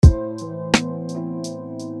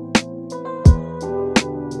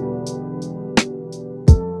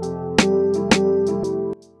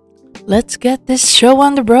Let's get this show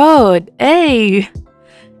on the road. Hey,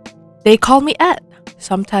 they call me Ed,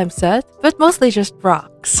 sometimes Seth, but mostly just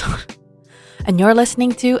Rocks. And you're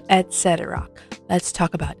listening to Ed Said Rock. Let's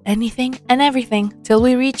talk about anything and everything till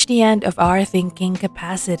we reach the end of our thinking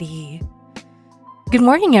capacity. Good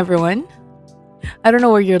morning, everyone. I don't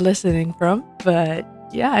know where you're listening from, but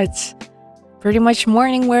yeah, it's pretty much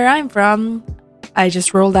morning where I'm from. I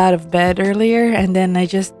just rolled out of bed earlier and then I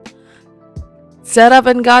just set up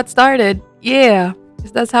and got started. Yeah,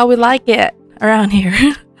 'cause that's how we like it around here.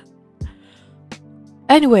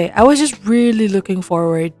 Anyway, I was just really looking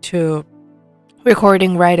forward to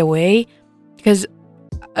recording right away because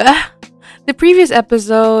uh, the previous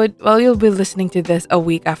episode, well, you'll be listening to this a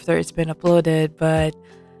week after it's been uploaded, but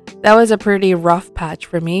that was a pretty rough patch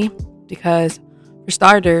for me because, for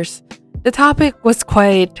starters, the topic was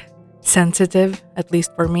quite sensitive, at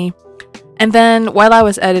least for me. And then while I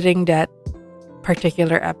was editing that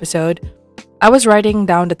particular episode, I was writing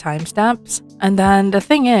down the timestamps. And then the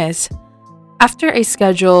thing is, after I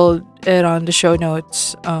scheduled it on the show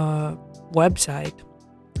notes website,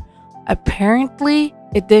 apparently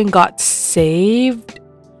it didn't got saved.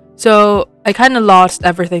 So I kind of lost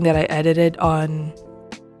everything that I edited on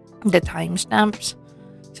the timestamps.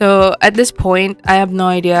 So at this point, I have no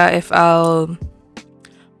idea if I'll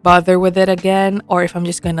bother with it again or if I'm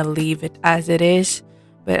just gonna leave it as it is.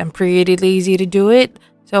 But I'm pretty lazy to do it.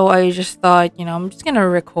 So I just thought, I'm just gonna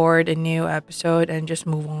record a new episode and just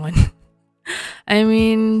move on. I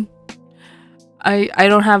mean, I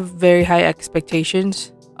don't have very high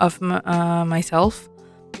expectations of myself.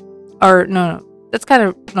 Or no, that's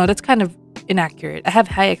kind of inaccurate. I have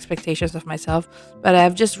high expectations of myself, but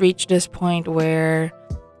I've just reached this point where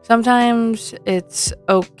sometimes it's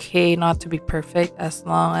okay not to be perfect as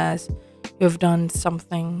long as you've done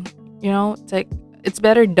something. It's like it's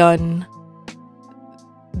better done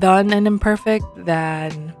and imperfect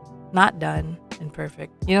than not done and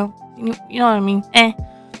perfect. You know what I mean?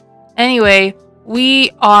 Anyway, we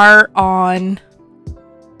are on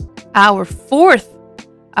our fourth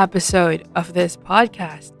episode of this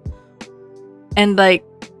podcast, and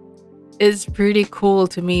it's pretty cool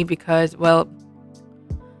to me because, well,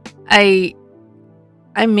 I'm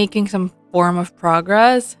making some form of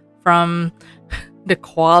progress from the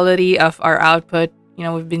quality of our output.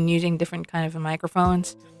 We've been using different kind of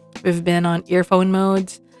microphones. We've been on earphone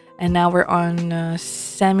modes, and now we're on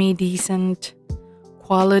semi-decent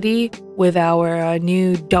quality with our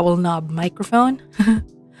new double knob microphone.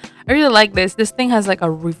 I really like this. This thing has like a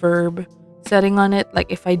reverb setting on it.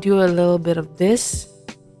 Like if I do a little bit of this,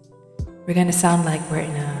 we're gonna sound like we're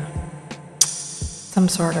in some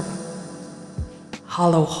sort of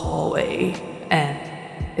hollow hallway, and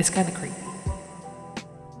it's kind of creepy.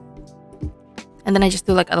 And then I just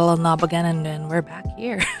do like a little knob again, and then we're back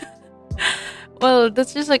here. Well,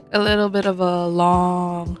 that's just like a little bit of a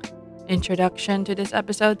long introduction to this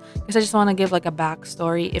episode because I just want to give like a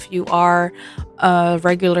backstory. If you are a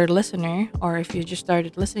regular listener or if you just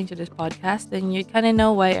started listening to this podcast, then you kind of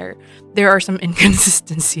know why there are some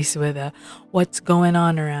inconsistencies with what's going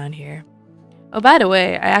on around here. Oh, by the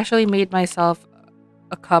way, I actually made myself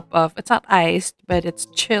a cup of, it's not iced, but it's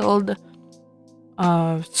chilled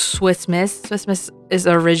Swiss Miss. Swiss Miss is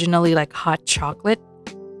originally like hot chocolate,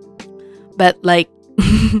 but like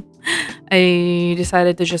I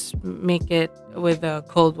decided to just make it with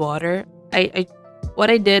cold water. I what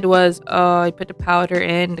I did was I put the powder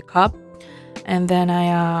in the cup, and then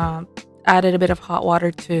I added a bit of hot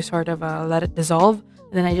water to sort of let it dissolve.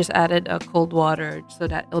 And then I just added cold water so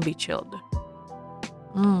that it'll be chilled.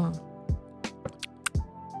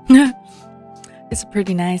 It's a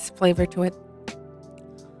pretty nice flavor to it.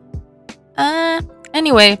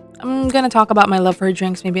 Anyway, I'm gonna talk about my love for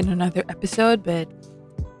drinks maybe in another episode, but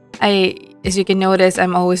as you can notice,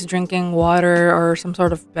 I'm always drinking water or some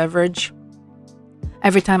sort of beverage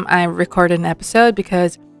every time I record an episode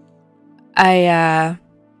because I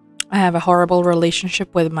have a horrible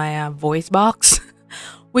relationship with my voice box,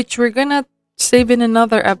 which we're gonna save in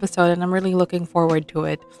another episode, and I'm really looking forward to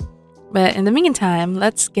it. But in the meantime,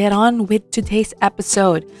 let's get on with today's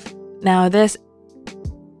episode. Now, this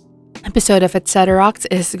episode of Etc. Rocks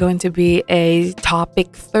is going to be a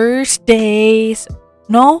topic Thursdays.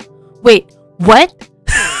 No? Wait, what?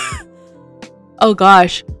 Oh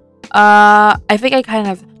gosh. I think I kind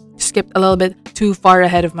of skipped a little bit too far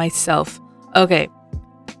ahead of myself. Okay.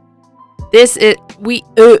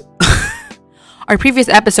 Our previous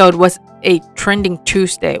episode was a trending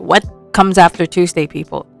Tuesday. What comes after Tuesday,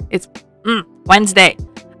 people? It's Wednesday.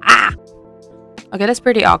 Okay, that's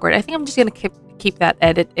pretty awkward. I think I'm just gonna keep that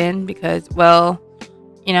edit in because, well,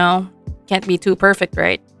 can't be too perfect,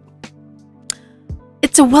 right?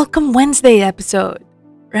 it's a Welcome Wednesday episode,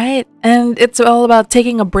 right? And it's all about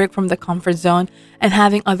taking a break from the comfort zone and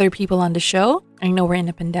having other people on the show. I know we're in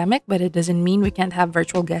a pandemic, but it doesn't mean we can't have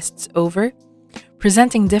virtual guests over,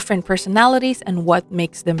 presenting different personalities and what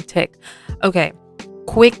makes them tick. Okay,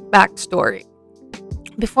 quick backstory.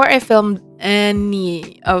 Before I filmed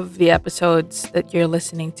any of the episodes that you're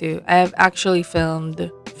listening to, I have actually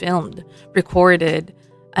recorded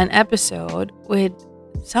an episode with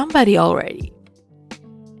somebody already.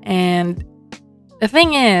 And the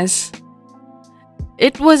thing is,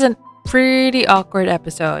 it was a pretty awkward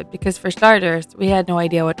episode because, for starters, we had no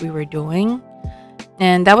idea what we were doing.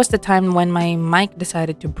 And that was the time when my mic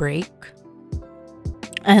decided to break.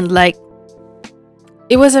 And like,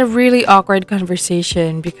 it was a really awkward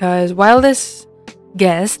conversation because while this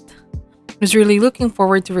guest was really looking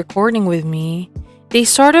forward to recording with me, they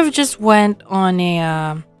sort of just went on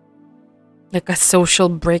a social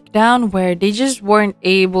breakdown where they just weren't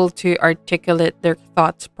able to articulate their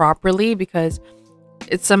thoughts properly because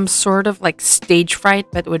it's some sort of like stage fright,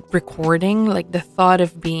 but with recording, like the thought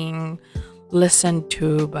of being listened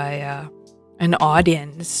to by an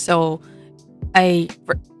audience. So I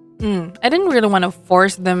didn't really want to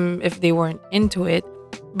force them if they weren't into it,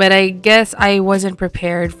 but I guess I wasn't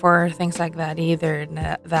prepared for things like that either.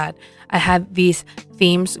 That I had these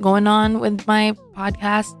themes going on with my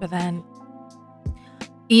podcast, but then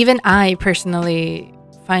even I personally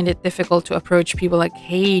find it difficult to approach people like,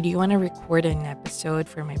 hey, do you want to record an episode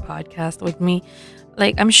for my podcast with me?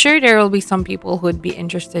 Like, I'm sure there will be some people who would be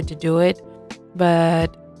interested to do it,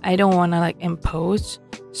 but I don't want to like impose.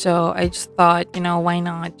 So I just thought, why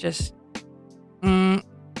not just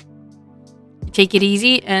take it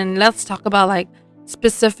easy and let's talk about like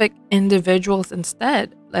specific individuals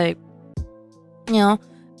instead. Like, you know,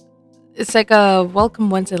 it's like a Welcome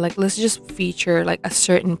Wednesday. Like, let's just feature like a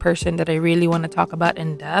certain person that I really want to talk about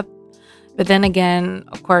in depth. But then again,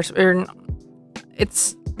 of course,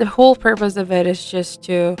 it's the whole purpose of it is just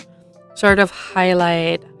to sort of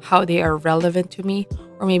highlight how they are relevant to me,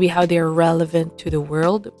 or maybe how they are relevant to the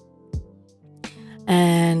world.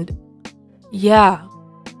 And yeah,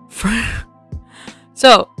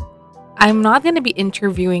 so I'm not going to be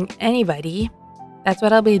interviewing anybody. That's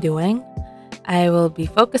what I'll be doing. I will be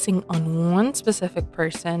focusing on one specific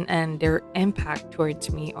person and their impact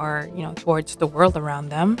towards me, or towards the world around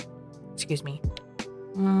them. Excuse me.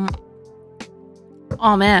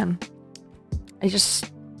 Oh man, I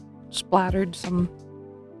just splattered some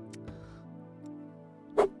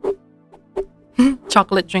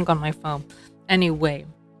chocolate drink on my phone. Anyway,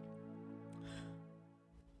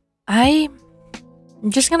 I'm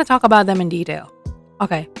just gonna talk about them in detail.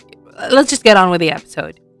 Okay, let's just get on with the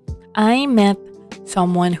episode. I met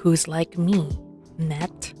someone who's like me.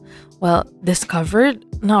 Discovered?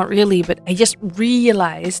 Not really, but I just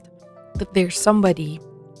realized that there's somebody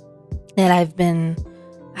that I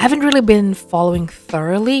haven't really been following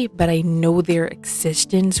thoroughly, but I know their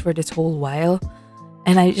existence for this whole while.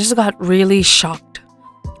 And I just got really shocked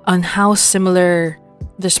on how similar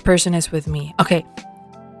this person is with me. Okay,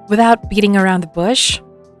 without beating around the bush,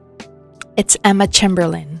 it's Emma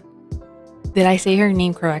Chamberlain. Did I say her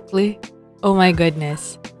name correctly? Oh my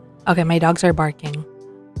goodness. Okay, my dogs are barking.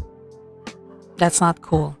 That's not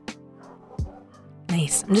cool.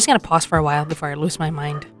 Nice. I'm just gonna pause for a while before I lose my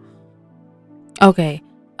mind. Okay,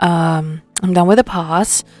 I'm done with the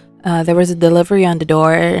pause. There was a delivery on the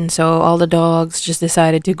door, and so all the dogs just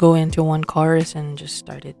decided to go into one chorus and just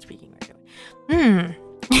started speaking right away.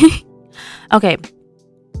 Okay,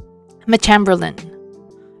 Emma Chamberlain.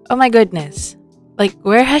 Oh my goodness. Like,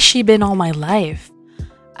 where has she been all my life?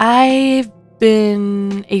 I've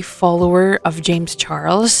been a follower of James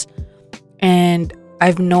Charles, and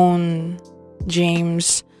I've known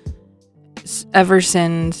James ever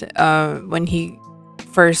since when he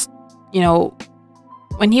first,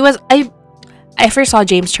 when he was I first saw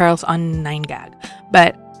James Charles on 9gag,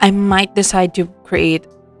 but I might decide to create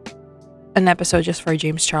an episode just for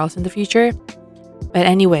James Charles in the future. But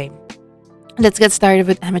anyway, let's get started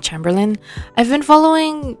with Emma Chamberlain. I've been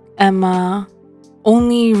following Emma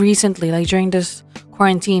only recently, like during this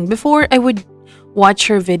quarantine. Before, I would watch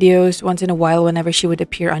her videos once in a while whenever she would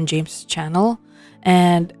appear on James' channel.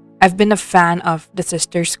 And I've been a fan of the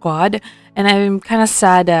Sister Squad. And I'm kind of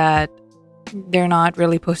sad that they're not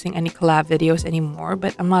really posting any collab videos anymore.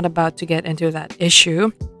 But I'm not about to get into that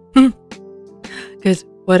issue. Because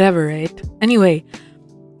whatever, right? Anyway,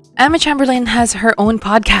 Emma Chamberlain has her own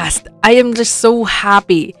podcast. I am just so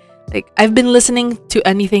happy. Like, I've been listening to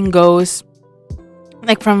Anything Goes,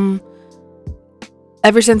 like from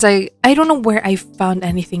ever since I don't know where I found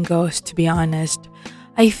Anything Goes, to be honest.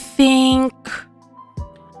 I think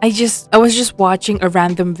I was just watching a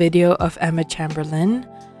random video of Emma Chamberlain,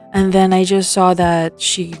 and then I just saw that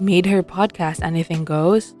she made her podcast Anything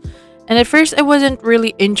Goes. And at first I wasn't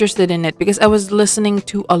really interested in it because I was listening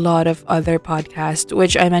to a lot of other podcasts,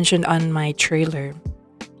 which I mentioned on my trailer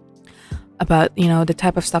about, the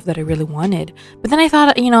type of stuff that I really wanted. But then I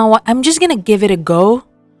thought, you know what, I'm just gonna give it a go.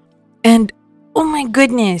 And oh my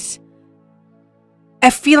goodness, I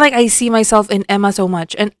feel like I see myself in Emma so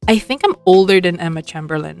much. And I think I'm older than Emma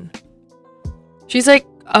Chamberlain. She's like,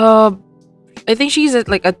 I think she's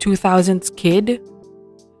like a 2000s kid.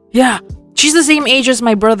 Yeah, she's the same age as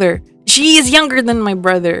my brother. She is younger than my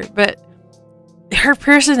brother, but her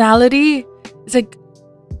personality is like,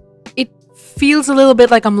 it feels a little bit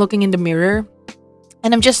like I'm looking in the mirror.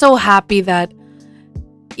 And I'm just so happy that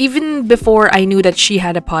even before I knew that she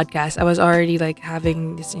had a podcast, I was already like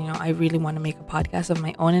having this, I really want to make a podcast of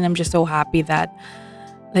my own. And I'm just so happy that,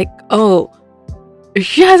 like, oh,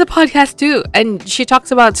 she has a podcast too. And she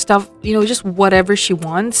talks about stuff, just whatever she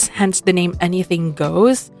wants, hence the name Anything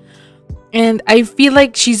Goes. And I feel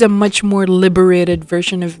like she's a much more liberated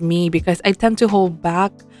version of me because I tend to hold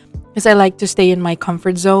back because I like to stay in my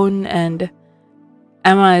comfort zone. And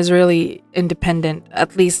Emma is really independent.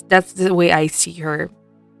 At least that's the way I see her.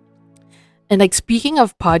 And like, speaking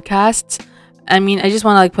of podcasts, I mean, I just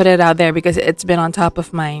want to like put it out there because it's been on top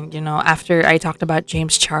of mind, after I talked about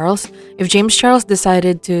James Charles. If James Charles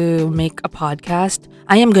decided to make a podcast,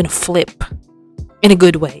 I am going to flip in a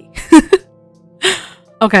good way.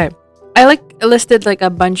 Okay. I listed like a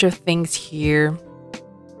bunch of things here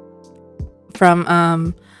from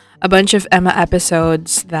a bunch of Emma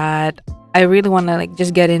episodes that I really want to like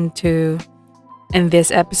just get into in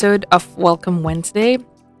this episode of Welcome Wednesday.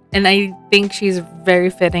 And I think she's very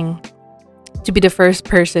fitting to be the first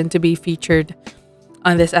person to be featured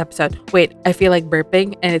on this episode. Wait, I feel like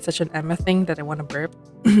burping, and it's such an Emma thing that I want to burp.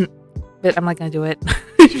 But I'm not going to do it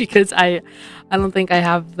because I don't think I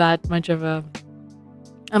have that much of a...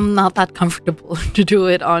 I'm not that comfortable to do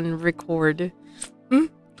it on record.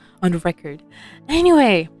 On record.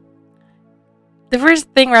 Anyway, the first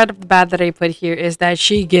thing right off the bat that I put here is that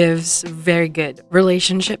she gives very good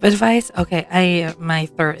relationship advice. Okay, my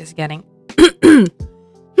throat is getting...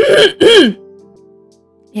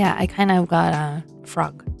 Yeah, I kind of got a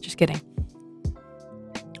frog. Just kidding.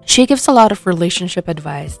 She gives a lot of relationship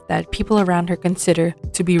advice that people around her consider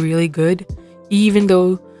to be really good, even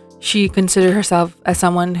though she considers herself as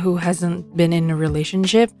someone who hasn't been in a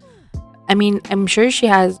relationship. I mean, I'm sure she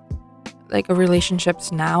has like a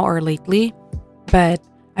relationships now or lately, but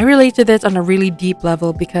I relate to this on a really deep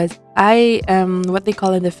level because I am what they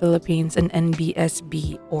call in the Philippines an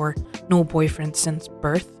NBSB, or no boyfriend since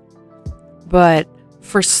birth. But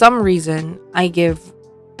for some reason, I give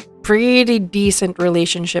pretty decent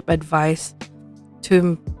relationship advice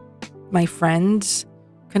to my friends,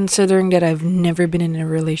 considering that I've never been in a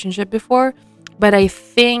relationship before. But I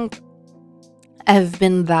think I've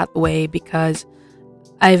been that way because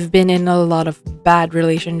I've been in a lot of bad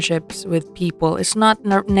relationships with people. It's not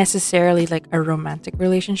necessarily like a romantic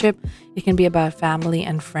relationship. It can be about family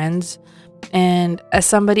and friends. And as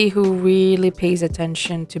somebody who really pays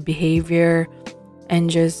attention to behavior and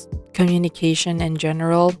just communication in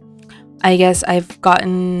general, I guess I've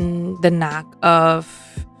gotten the knack of,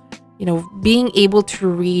 being able to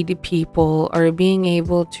read people or being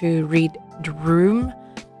able to read the room.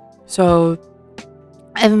 So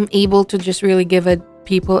I'm able to just really give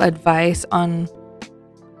people advice on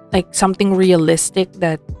like something realistic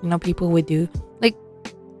that people would do. Like,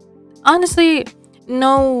 honestly,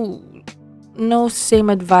 no same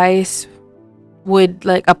advice would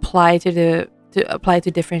like apply to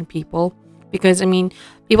different people, because I mean,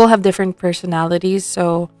 people have different personalities.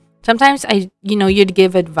 So sometimes you'd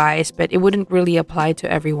give advice, but it wouldn't really apply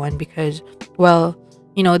to everyone because, well,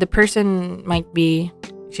 the person might be,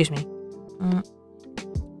 excuse me, I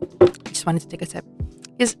just wanted to take a sip,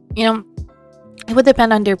 because it would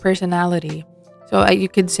depend on their personality. So you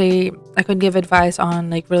could say, I could give advice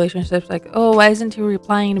on like relationships, like, oh, why isn't he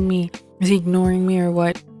replying to me? Is he ignoring me or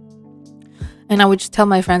what? And I would just tell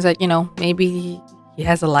my friends that, maybe he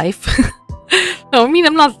has a life. No, I mean,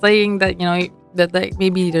 I'm not saying that, that like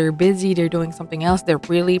maybe they're busy, they're doing something else, they're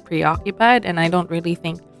really preoccupied. And I don't really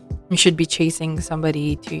think you should be chasing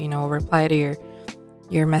somebody to, reply to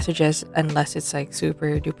your messages unless it's like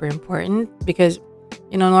super duper important. Because,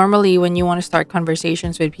 normally when you want to start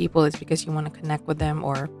conversations with people, it's because you want to connect with them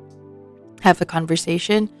or have a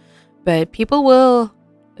conversation. But people will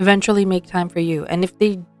eventually make time for you. And if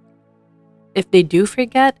they do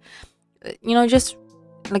forget, just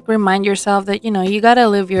like remind yourself that you gotta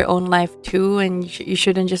live your own life too, and you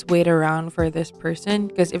shouldn't just wait around for this person,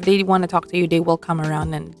 because if they want to talk to you, they will come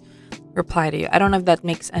around and reply to you. I don't know if that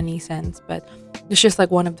makes any sense, but it's just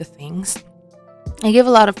like one of the things. I give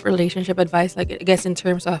a lot of relationship advice, like I guess in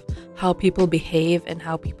terms of how people behave and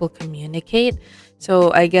how people communicate.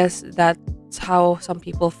 So I guess that's how some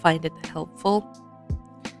people find it helpful.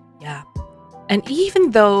 Yeah. And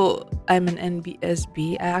even though I'm an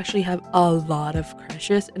NBSB, I actually have a lot of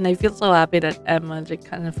crushes, and I feel so happy that Emma like,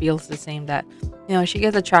 kind of feels the same. That she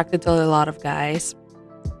gets attracted to a lot of guys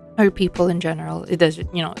or people in general. It doesn't,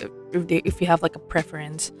 if you have like a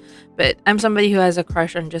preference. But I'm somebody who has a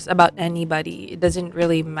crush on just about anybody. It doesn't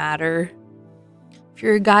really matter if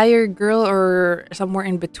you're a guy or a girl or somewhere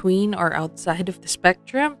in between or outside of the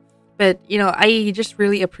spectrum. But I just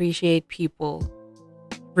really appreciate people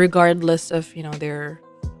regardless of their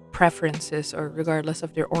preferences or regardless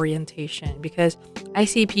of their orientation, because I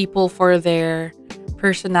see people for their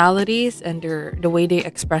personalities and the way they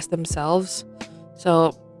express themselves.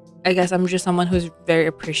 So I guess I'm just someone who's very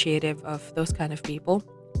appreciative of those kind of people.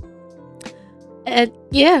 And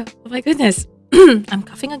yeah, oh my goodness, I'm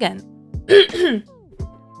coughing again.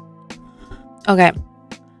 Okay.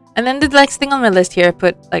 And then the next thing on my list here, I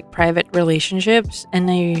put like private relationships, and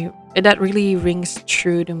that really rings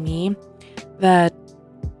true to me that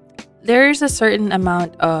there's a certain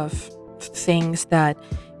amount of things that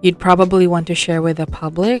you'd probably want to share with the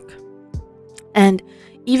public. And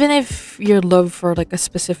even if your love for like a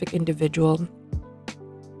specific individual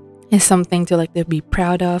is something to be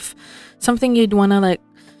proud of, something you'd want to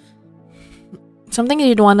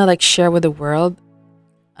share with the world.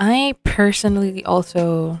 I personally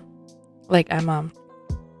also, like Emma,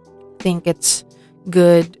 think it's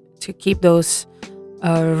good to keep those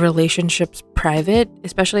relationships private,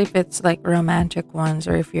 especially if it's like romantic ones,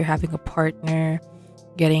 or if you're having a partner,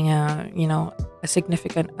 getting a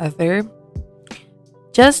significant other.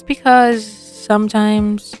 Just because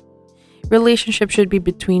sometimes relationships should be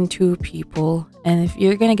between two people, and if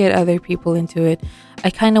you're gonna get other people into it, I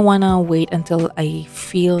kind of want to wait until I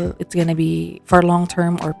feel it's gonna be for long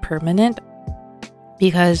term or permanent,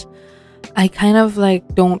 because I kind of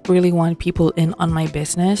like don't really want people in on my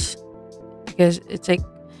business, because it's like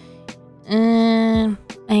I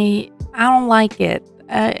don't like it.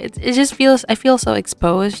 It just feels, I feel so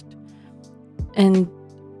exposed, and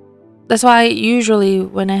that's why usually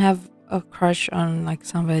when I have a crush on like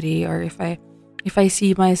somebody, or if I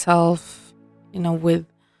see myself with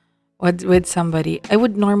somebody, I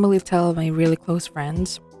would normally tell my really close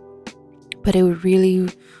friends, but I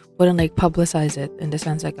wouldn't like publicize it, in the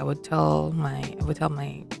sense like I would tell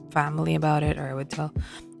my family about it, or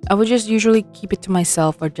I would just usually keep it to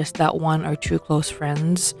myself, or just that one or two close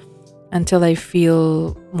friends, until I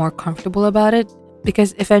feel more comfortable about it.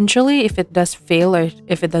 Because eventually, if it does fail, or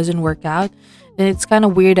if it doesn't work out, then it's kind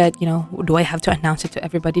of weird that, do I have to announce it to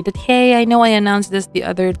everybody that, hey, I know I announced this the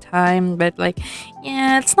other time, but like,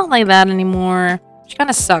 yeah, it's not like that anymore. Which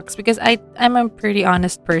kind of sucks, because I'm a pretty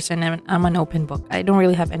honest person, and I'm an open book. I don't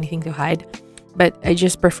really have anything to hide, but I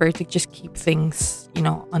just prefer to just keep things,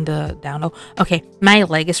 on the down low. Okay, my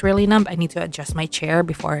leg is really numb. I need to adjust my chair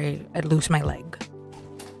before I lose my leg.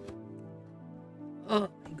 Oh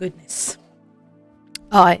my goodness.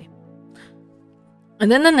 Alright.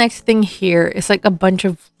 And then the next thing here is like a bunch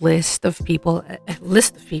of list of people.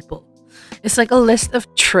 It's like a list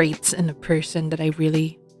of traits in a person that I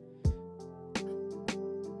really...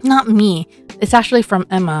 Not me. It's actually from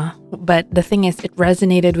Emma. But the thing is, it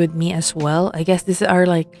resonated with me as well. I guess these are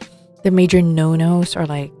like the major no-nos, or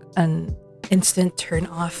like an instant turn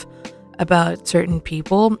off about certain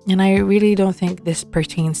people. And I really don't think this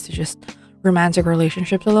pertains to just romantic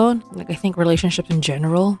relationships alone. Like, I think relationships in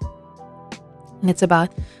general. And it's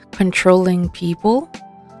about controlling people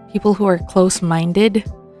who are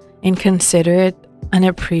close-minded, inconsiderate,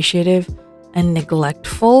 unappreciative, and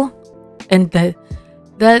neglectful. And that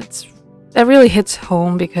really hits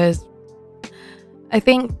home, because I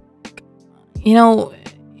think, in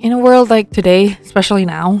a world like today, especially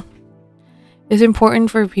now, it's important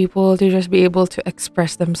for people to just be able to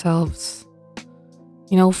express themselves,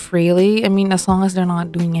 freely. I mean, as long as they're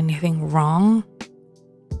not doing anything wrong.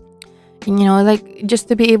 And, like, just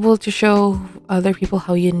to be able to show other people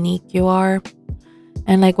how unique you are.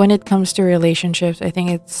 And like, when it comes to relationships, I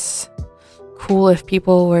think it's cool if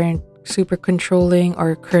people weren't super controlling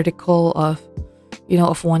or critical of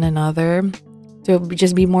one another, to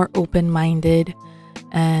just be more open-minded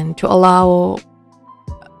and to allow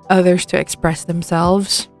others to express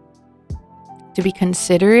themselves, to be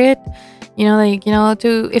considerate.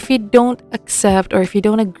 to if you don't accept or if you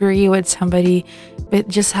don't agree with somebody, but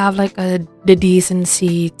just have like the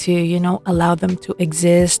decency to allow them to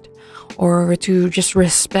exist, or to just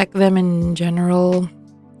respect them in general.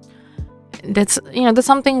 That's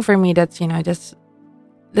something for me, that's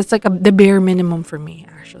like the bare minimum for me,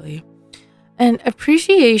 actually. And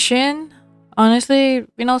appreciation, honestly,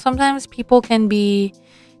 sometimes people can be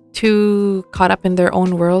too caught up in their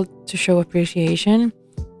own world to show appreciation,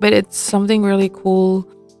 but it's something really cool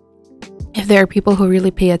if there are people who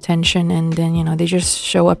really pay attention, and then they just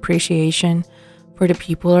show appreciation for the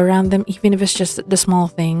people around them, even if it's just the small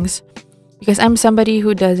things. Because I'm somebody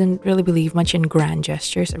who doesn't really believe much in grand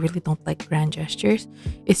gestures. I really don't like grand gestures.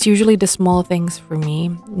 It's usually the small things for me,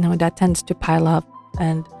 that tends to pile up.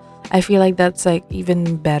 And I feel like that's like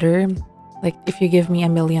even better. Like if you give me a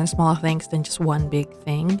million small things than just one big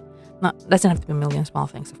thing. Not doesn't have to be a million small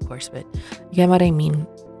things, of course, but you get what I mean.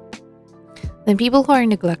 Then people who are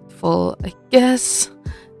neglectful, I guess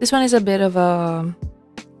this one is a bit of a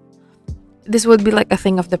this would be like a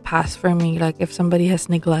thing of the past for me. Like if somebody has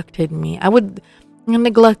neglected me,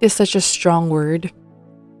 neglect is such a strong word.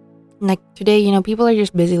 Like today, people are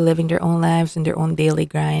just busy living their own lives and their own daily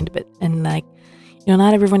grind, and like,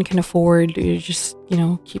 not everyone can afford to just,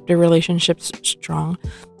 keep their relationships strong.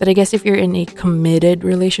 But I guess if you're in a committed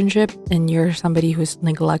relationship and you're somebody who's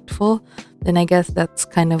neglectful, then I guess that's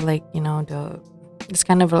kind of like, it's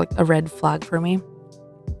kind of like a red flag for me.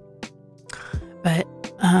 But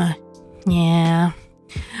yeah.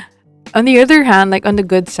 On the other hand, like on the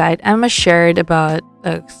good side, Emma shared about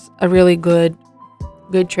a really good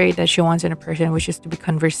trait that she wants in a person, which is to be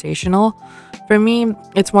conversational. For me,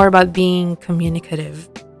 it's more about being communicative.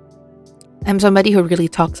 I'm somebody who really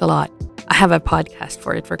talks a lot. I have a podcast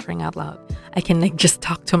for it, for crying out loud. I can like just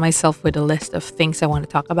talk to myself with a list of things I want to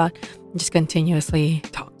talk about and just continuously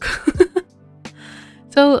talk.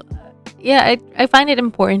 So yeah, I find it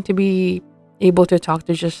important to be able to talk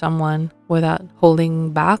to just someone without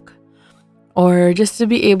holding back, or just to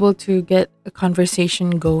be able to get a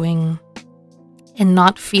conversation going and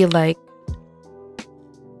not feel like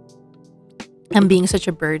I'm being such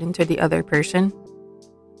a burden to the other person.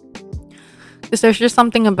 Because there's just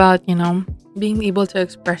something about, being able to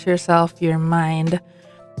express yourself, your mind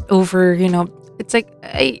over, it's like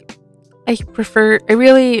I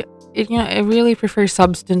really prefer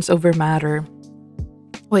substance over matter.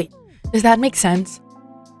 Wait, does that make sense?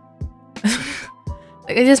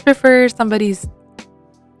 Like, I just prefer somebody's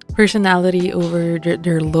personality over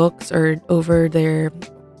their looks, or over their,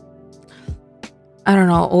 I don't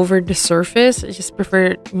know, over the surface. I just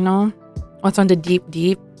prefer, what's on the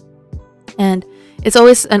deep. And it's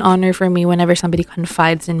always an honor for me whenever somebody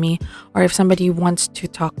confides in me, or if somebody wants to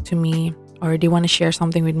talk to me, or they want to share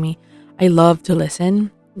something with me. I love to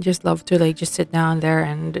listen. Just love to like just sit down there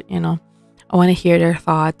and, I want to hear their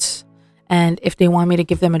thoughts. And if they want me to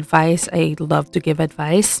give them advice, I love to give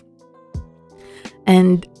advice.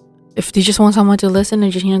 And if they just want someone to listen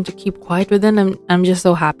and just, to keep quiet with them, I'm just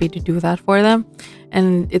so happy to do that for them.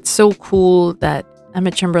 And it's so cool that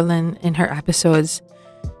Emma Chamberlain in her episodes,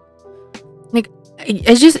 like,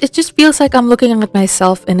 it just feels like I'm looking at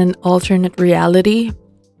myself in an alternate reality,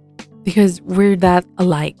 because we're that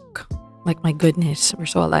alike. Like, my goodness, we're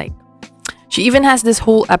so alike. She even has this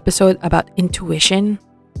whole episode about intuition,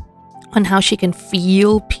 on how she can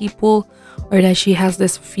feel people, or that she has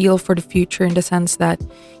this feel for the future, in the sense that,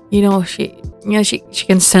 she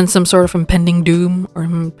can sense some sort of impending doom or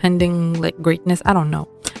impending like greatness. I don't know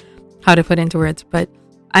how to put into words, but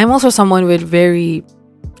I'm also someone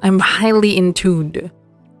I'm highly in tuned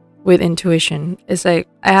with intuition. It's like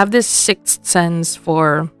I have this sixth sense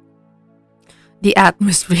for the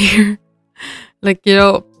atmosphere. Like,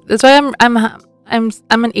 that's why I'm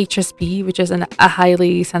an HSP, which is a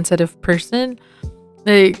highly sensitive person.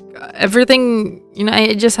 Like everything,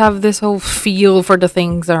 I just have this whole feel for the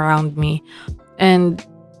things around me, and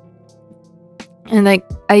like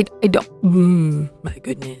I don't. My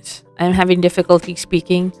goodness, I'm having difficulty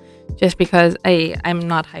speaking just because I'm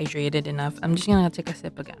not hydrated enough. I'm just gonna take a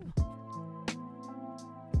sip again.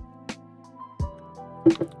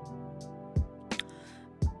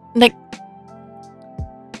 Like,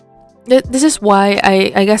 this is why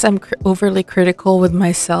I guess I'm overly critical with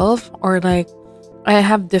myself, or like I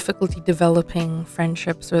have difficulty developing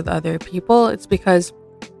friendships with other people. It's because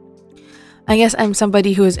I guess I'm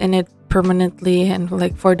somebody who is in it permanently and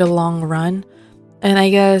like for the long run. And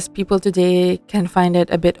I guess people today can find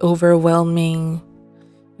it a bit overwhelming.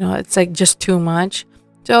 It's like just too much.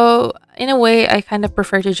 So in a way, I kind of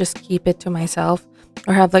prefer to just keep it to myself,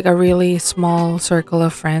 or have like a really small circle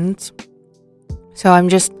of friends. So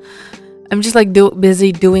I'm just like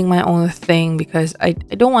busy doing my own thing because I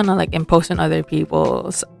don't want to like impose on other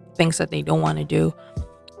people's things that they don't want to do.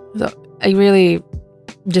 So I really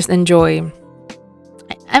just enjoy.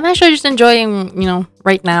 I'm actually just enjoying,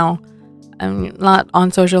 right now. I'm not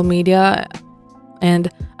on social media, and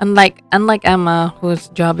unlike Emma, whose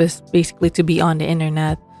job is basically to be on the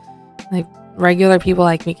internet, like regular people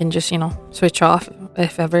like me can just switch off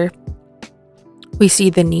if ever we see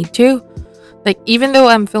the need to. Like, even though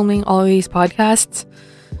I'm filming all these podcasts,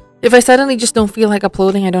 if I suddenly just don't feel like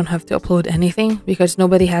uploading, I don't have to upload anything because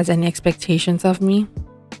nobody has any expectations of me.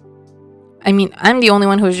 I mean, I'm the only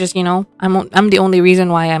one who's just, I'm the only reason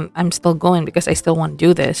why I'm still going, because I still want to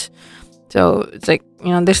do this. So it's like,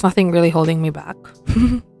 there's nothing really holding me back.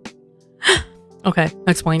 Okay,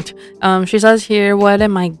 next point. She says here, what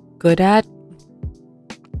am I good at?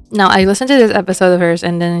 Now, I listened to this episode of hers,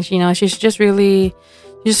 and then she just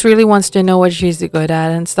really wants to know what she's good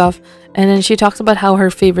at and stuff. And then she talks about how her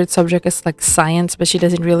favorite subject is like science, but she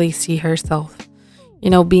doesn't really see herself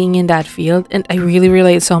being in that field. And I really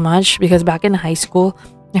relate so much because back in high school,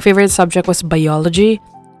 my favorite subject was biology,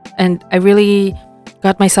 and I really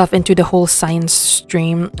got myself into the whole science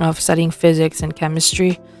stream of studying physics and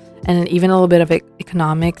chemistry, and even a little bit of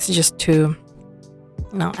economics, just to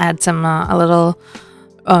add some a little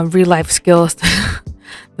real life skills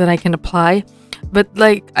that I can apply. But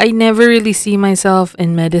like, I never really see myself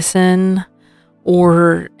in medicine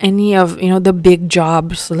or any of the big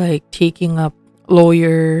jobs, like taking up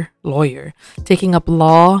taking up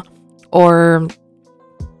law, or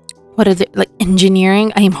what is it, like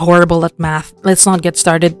engineering. I am horrible at math. Let's not get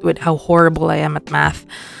started with how horrible I am at math.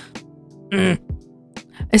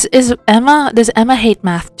 Is Emma, does Emma hate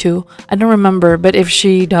math too? I don't remember, but if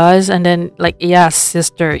she does, and then like, yes,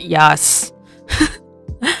 sister, yes.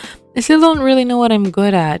 I still don't really know what I'm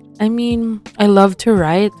good at. I mean, I love to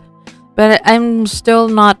write, but I'm still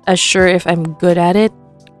not as sure if I'm good at it.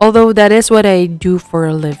 Although that is what I do for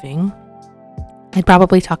a living. I'd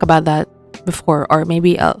probably talk about that before, or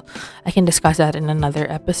maybe I can discuss that in another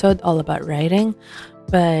episode all about writing.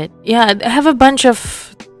 But yeah, I have a bunch of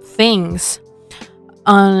things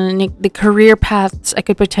on the career paths I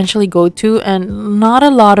could potentially go to, and not a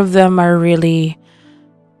lot of them are really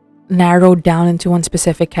narrowed down into one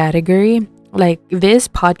specific category. Like, this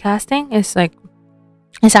podcasting is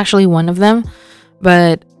it's actually one of them,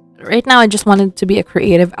 but right now I just want it to be a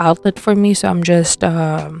creative outlet for me, so I'm just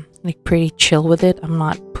like pretty chill with it. I'm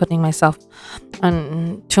not putting myself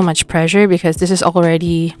on too much pressure because this is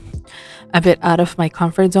already a bit out of my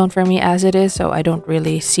comfort zone for me as it is, so I don't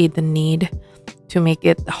really see the need to make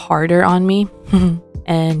it harder on me.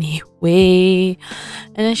 Anyway,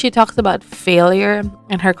 and then she talks about failure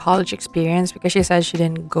and her college experience because she says she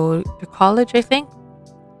didn't go to college, I think.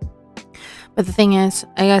 But the thing is,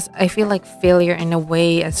 I guess I feel like failure in a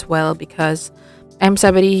way as well, because I'm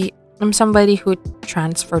somebody who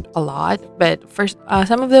transferred a lot. But first,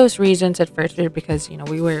 some of those reasons at first were because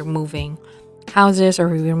we were moving houses or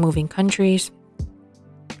we were moving countries.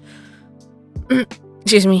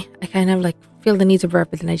 Excuse me, I kind of like feel the need to burp,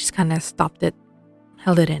 but then I just kind of stopped it,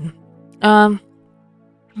 held it in. And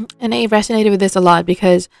I resonated with this a lot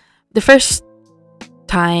because the first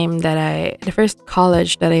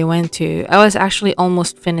college that I went to, I was actually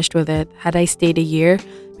almost finished with it had I stayed a year,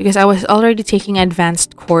 because I was already taking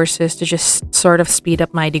advanced courses to just sort of speed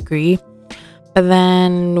up my degree. But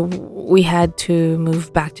then we had to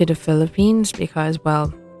move back to the Philippines because,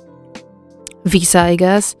 well, visa, I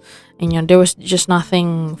guess. And there was just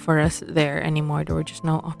nothing for us there anymore. There were just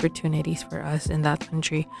no opportunities for us in that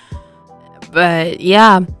country. But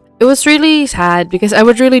yeah, it was really sad because I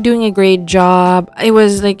was really doing a great job. It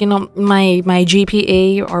was like, my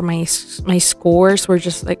GPA or my scores were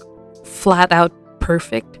just like flat out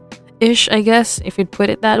perfect ish, I guess, if you'd put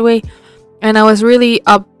it that way. And I was really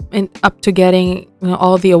up to getting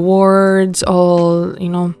all the awards, all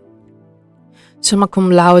summa cum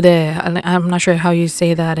laude. I'm not sure how you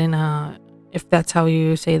say that if that's how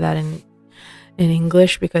you say that in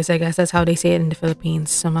English, because I guess that's how they say it in the Philippines.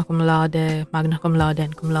 Summa cum laude, magna cum laude,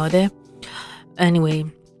 and cum laude. Anyway,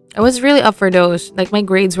 I was really up for those. Like, my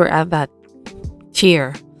grades were at that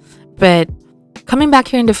tier. But coming back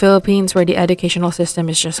here in the Philippines, where the educational system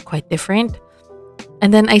is just quite different,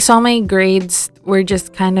 and then I saw my grades were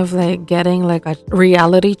just kind of like getting like a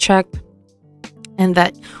reality check. And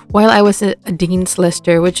that while I was a Dean's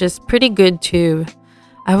Lister, which is pretty good too,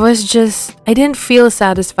 I didn't feel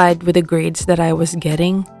satisfied with the grades that I was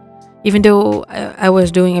getting, even though I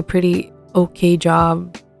was doing a pretty okay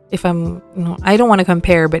job. If I'm, I don't want to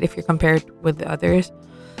compare, but if you're compared with the others.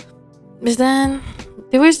 But then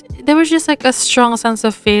there was just like a strong sense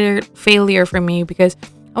of failure for me because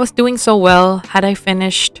I was doing so well. Had I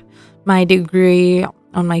finished my degree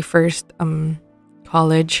on my first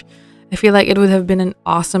college, I feel like it would have been an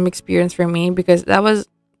awesome experience for me because that was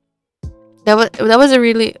a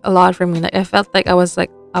lot for me. Like I felt like I was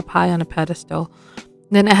like up high on a pedestal.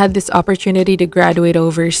 Then I had this opportunity to graduate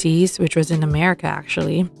overseas, which was in America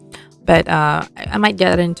actually. But I might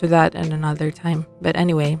get into that in another time. But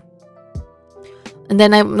anyway, and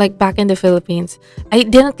then I'm like back in the Philippines. I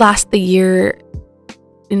didn't last the year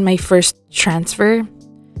in my first transfer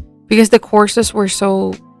because the courses were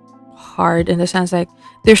so hard in the sense like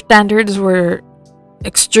their standards were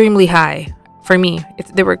extremely high for me.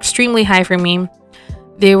 They were extremely high for me.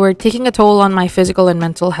 They were taking a toll on my physical and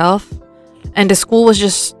mental health, and the school was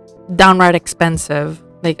just downright expensive.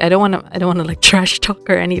 Like I don't want to like trash talk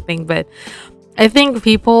or anything, but I think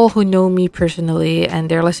people who know me personally and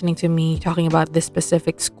they're listening to me talking about this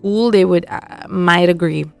specific school, they would might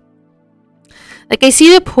agree. Like I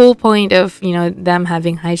see the whole point of them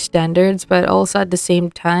having high standards, but also at the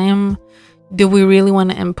same time, do we really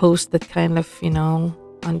want to impose that kind of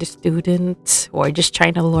on the students who are just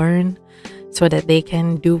trying to learn so that they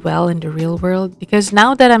can do well in the real world? Because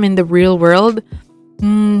now that I'm in the real world,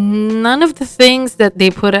 none of the things that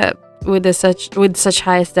they put up with such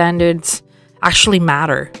high standards actually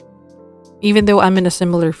matter. Even though I'm in a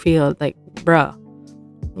similar field, like bruh,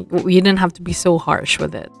 you didn't have to be so harsh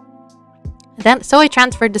with it. Then so I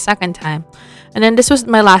transferred the second time. And then this was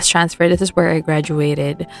my last transfer. This is where I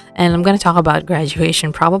graduated. And I'm gonna talk about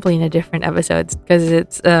graduation probably in a different episode because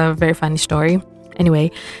it's a very funny story.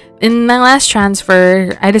 Anyway, in my last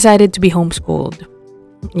transfer, I decided to be homeschooled.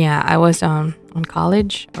 Yeah, I was on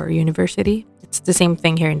college or university. It's the same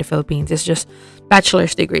thing here in the Philippines. It's just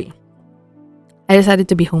bachelor's degree. I decided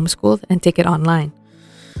to be homeschooled and take it online.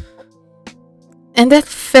 And that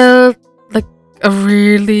felt like a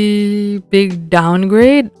really big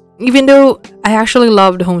downgrade. Even though I actually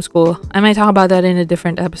loved homeschool. I might talk about that in a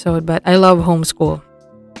different episode, but I love homeschool.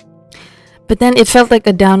 But then it felt like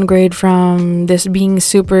a downgrade from this being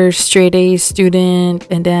super straight A student,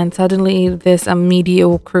 and then suddenly this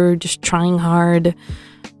mediocre, just trying hard,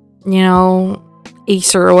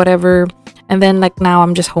 acer or whatever. And then like now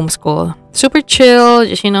I'm just homeschool. Super chill,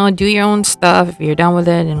 just do your own stuff. If you're done with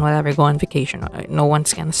it and whatever, go on vacation. No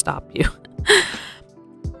one's gonna stop you.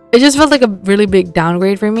 It just felt like a really big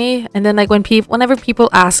downgrade for me. And then like whenever people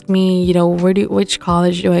ask me, which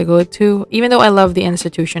college do I go to, even though I love the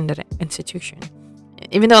institution,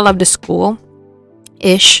 even though I love the school,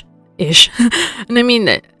 ish, and I mean,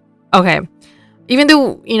 okay, even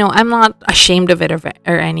though I'm not ashamed of it or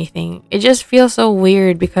anything, it just feels so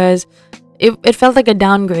weird because it felt like a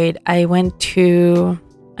downgrade. I went to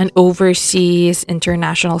an overseas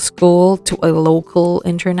international school to a local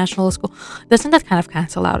international school. Doesn't that kind of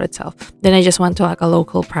cancel out itself? Then I just went to like a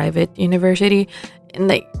local private university, and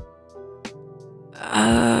like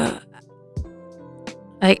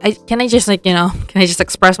can I just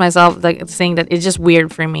express myself like saying that it's just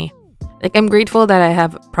weird for me. Like I'm grateful that I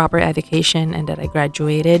have proper education and that I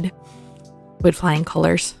graduated with flying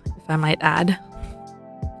colors, if I might add.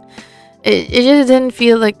 It just didn't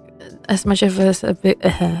feel like as much of it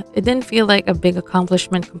didn't feel like a big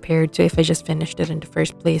accomplishment compared to if I just finished it in the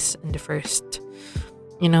first place in the first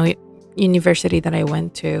university that I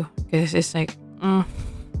went to, because it's like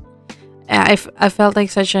I felt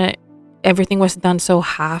like everything was done so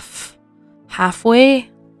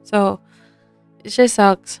halfway, so it just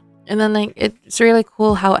sucks. And then like it's really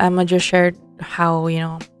cool how Emma just shared how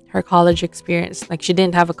her college experience, like she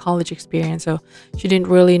didn't have a college experience, so she didn't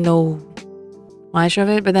really know much of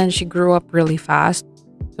it, but then she grew up really fast,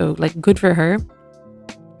 so like good for her.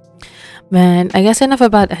 But I guess enough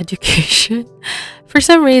about education. For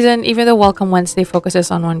some reason, even though Welcome Wednesday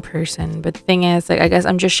focuses on one person, but the thing is, like, I guess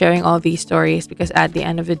I'm just sharing all these stories because at the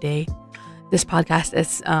end of the day, this podcast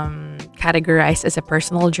is categorized as a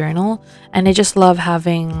personal journal, and I just love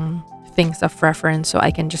having things of reference so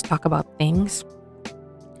I can just talk about things.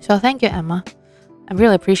 So thank you, Emma. I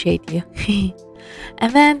really appreciate you.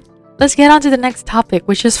 And then let's get on to the next topic,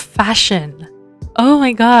 which is fashion. Oh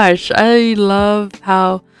my gosh, I love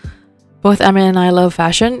how both Emma and I love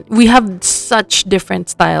fashion. We have such different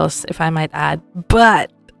styles, if I might add.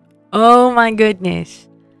 But, oh my goodness,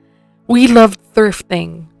 we love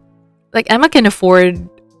thrifting. Like, Emma can afford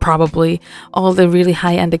probably all the really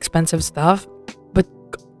high-end expensive stuff. But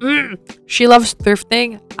she loves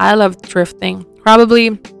thrifting. I love thrifting.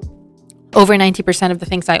 Probably over 90% of the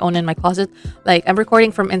things I own in my closet. Like, I'm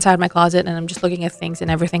recording from inside my closet and I'm just looking at things,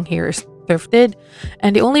 and everything here is thrifted.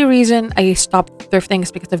 And the only reason I stopped thrifting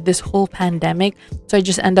is because of this whole pandemic. So I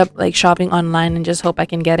just end up like shopping online and just hope I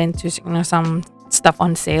can get into some stuff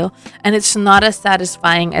on sale. And it's not as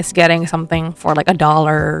satisfying as getting something for like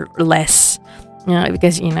 $1 less.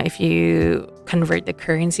 Because if you convert the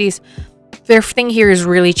currencies, thrifting here is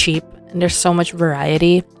really cheap and there's so much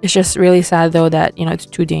variety. It's just really sad though that it's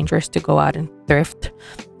too dangerous to go out and thrift.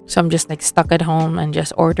 So I'm just like stuck at home and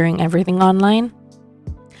just ordering everything online.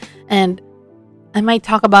 And I might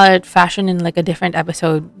talk about fashion in like a different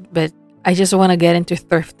episode, but I just want to get into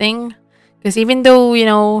thrifting because even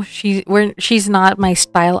though she's not my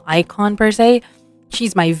style icon per se,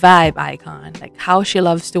 she's my vibe icon. Like how she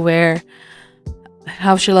loves to wear,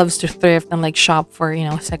 how she loves to thrift and like shop for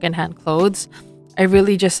secondhand clothes. I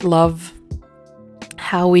really just love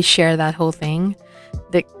how we share that whole thing.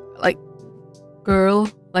 Like girl,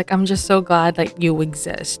 like I'm just so glad like you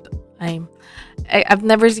exist. I've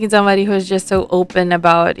never seen somebody who's just so open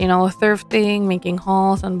about thrifting, making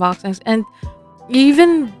hauls, unboxings, and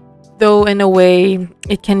even though in a way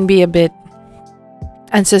it can be a bit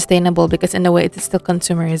unsustainable because in a way it's still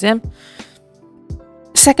consumerism.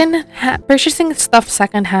 Purchasing stuff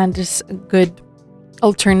secondhand is a good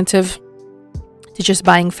alternative to just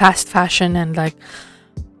buying fast fashion and like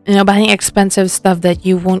buying expensive stuff that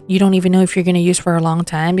you don't even know if you're going to use for a long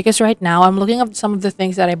time. Because right now I'm looking up some of the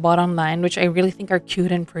things that I bought online which I really think are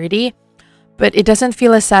cute and pretty, but it doesn't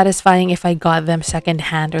feel as satisfying if I got them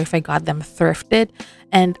secondhand or if I got them thrifted.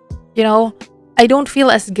 And I don't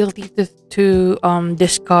feel as guilty to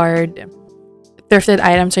discard thrifted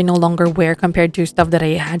items I no longer wear compared to stuff that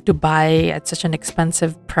I had to buy at such an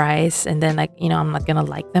expensive price and then like I'm not gonna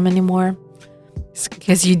like them anymore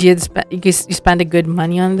because you spend a good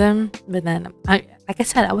money on them. But then like I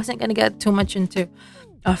said, I wasn't gonna get too much into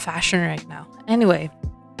fashion right now anyway.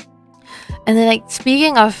 And then like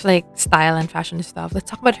speaking of like style and fashion stuff, let's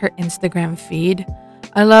talk about her Instagram feed.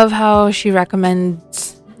 I love how she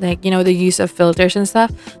recommends like the use of filters and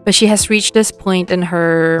stuff, but she has reached this point in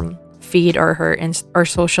her feed or her or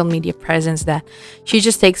social media presence that she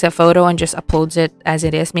just takes a photo and just uploads it as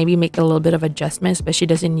it is, maybe make a little bit of adjustments, but she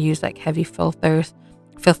doesn't use like heavy filters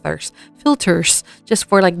just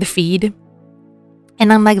for like the feed.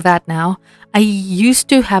 And I'm like that now. I used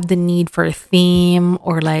to have the need for a theme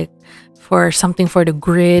or like for something for the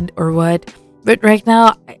grid or what, but right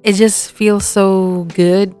now it just feels so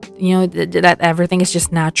good that everything is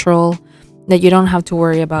just natural, that you don't have to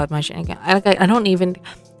worry about much. And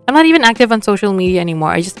I'm not even active on social media anymore.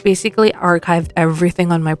 I just basically archived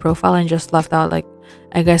everything on my profile and just left out like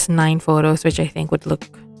I guess 9 photos, which I think would look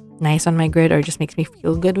nice on my grid or just makes me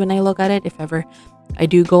feel good when I look at it if ever I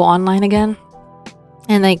do go online again.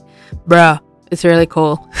 And like, bruh, it's really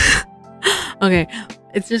cool. Okay,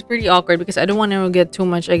 it's just pretty awkward because I don't want to get too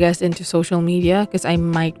much, I guess, into social media because I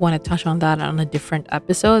might want to touch on that on a different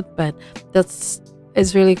episode. But it's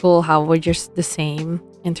really cool how we're just the same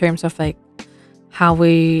in terms of like how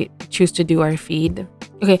we choose to do our feed.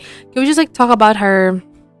 Okay, can we just like talk about her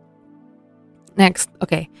next?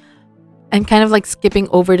 Okay, I'm kind of like skipping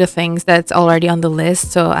over the things that's already on the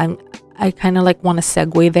list, so I kind of like want to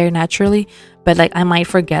segue there naturally, but like I might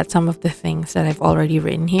forget some of the things that I've already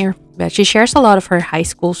written here. But she shares a lot of her high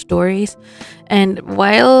school stories, and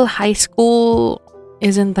while high school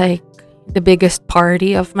isn't like the biggest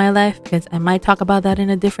party of my life, because I might talk about that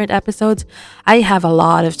in a different episodes, I have a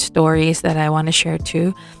lot of stories that I want to share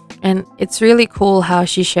too. And it's really cool how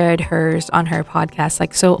she shared hers on her podcast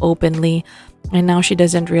like so openly, and now she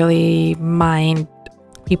doesn't really mind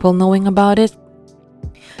people knowing about it.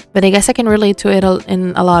 But I guess I can relate to it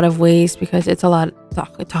in a lot of ways because it's a lot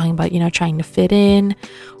talking about trying to fit in,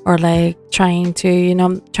 or like trying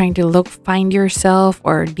to find yourself,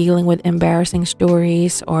 or dealing with embarrassing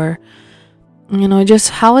stories, or just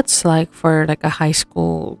how it's like for like a high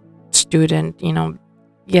school student,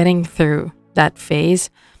 getting through that phase.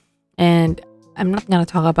 And I'm not going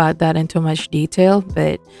to talk about that in too much detail,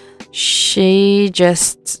 but she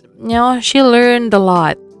just, she learned a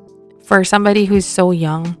lot. For somebody who's so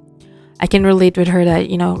young, I can relate with her that,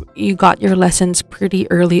 you got your lessons pretty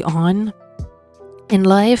early on in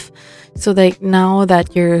life. So like now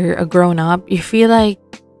that you're a grown up, you feel like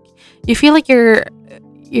you're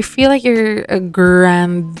a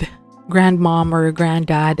grandmom or a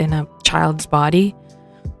granddad in a child's body.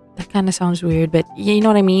 That kind of sounds weird, but you know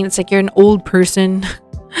what I mean? It's like you're an old person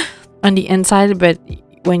on the inside, but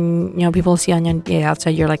when people see on the outside,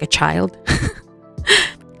 you're like a child.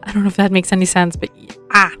 I don't know if that makes any sense, but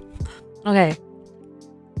okay.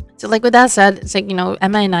 So like with that said, it's like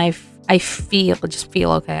Emma and I feel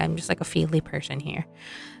okay. I'm just like a feely person here.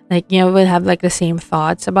 Like, would have like the same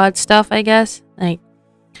thoughts about stuff, I guess. Like,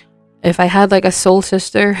 if I had like a soul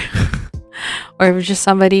sister, or if it's just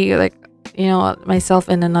somebody like, myself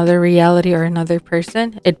in another reality or another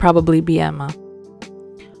person, it'd probably be Emma.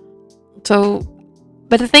 So,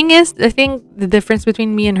 but the thing is, I think the difference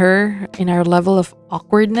between me and her in our level of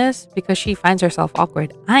awkwardness, because she finds herself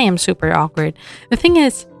awkward, I am super awkward. The thing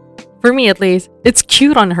is, for me at least, it's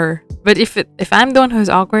cute on her. But if I'm the one who's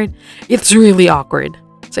awkward, it's really awkward.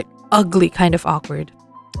 It's like ugly kind of awkward.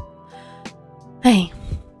 Hey.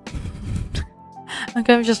 Like,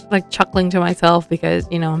 I'm just like chuckling to myself because,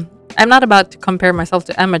 I'm not about to compare myself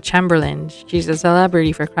to Emma Chamberlain. She's a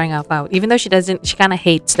celebrity, for crying out loud. Even though she kind of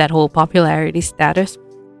hates that whole popularity status.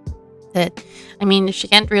 That, I mean, she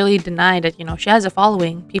can't really deny that, she has a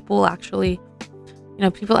following. People actually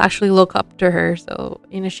look up to her. So,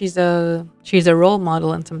 she's a role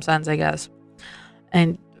model in some sense, I guess.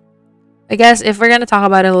 And I guess if we're going to talk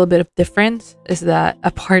about a little bit of difference, is that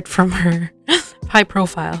apart from her high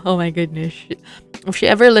profile, oh my goodness, if she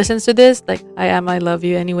ever listens to this, like, I love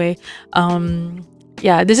you anyway.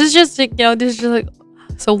 Yeah, this is just like, this is just like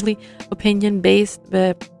solely opinion based,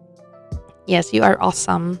 but yes, you are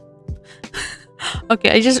awesome.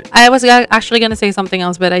 Okay, I was actually gonna say something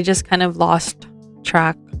else, but I just kind of lost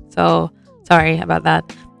track, so sorry about that.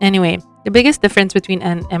 Anyway, the biggest difference between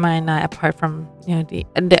Emma and I, apart from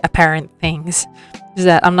the apparent things, is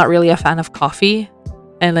that I'm not really a fan of coffee.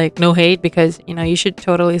 And like, no hate, because you should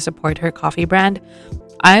totally support her coffee brand.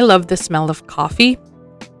 I love the smell of coffee.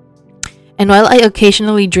 And while I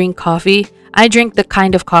occasionally drink coffee, I drink the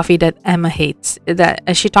kind of coffee that Emma hates. That,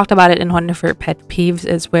 as she talked about it in one of her pet peeves,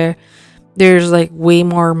 is where there's like way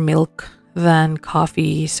more milk than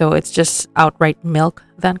coffee. So it's just outright milk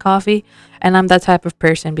than coffee. And I'm that type of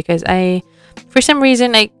person because for some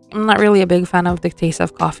reason, I'm not really a big fan of the taste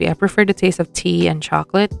of coffee. I prefer the taste of tea and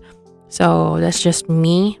chocolate. So that's just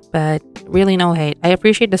me, but really no hate. I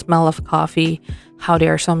appreciate the smell of coffee, how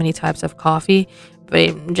there are so many types of coffee, but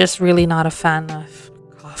I'm just really not a fan of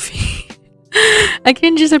coffee. I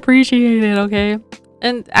can just appreciate it, okay?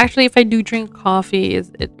 And actually, if I do drink coffee,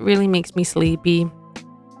 it really makes me sleepy.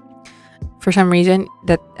 For some reason,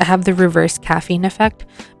 that I have the reverse caffeine effect.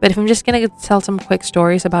 But if I'm just gonna tell some quick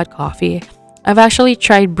stories about coffee, I've actually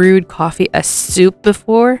tried brewed coffee as soup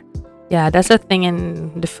before. Yeah, that's a thing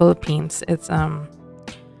in the Philippines. It's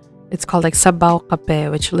called like sabaw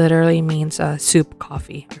kape, which literally means soup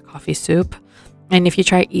coffee or coffee soup. And if you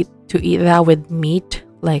try to eat that with meat,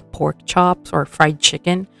 like pork chops or fried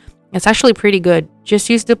chicken, it's actually pretty good. Just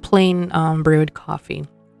use the plain brewed coffee.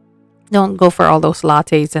 Don't go for all those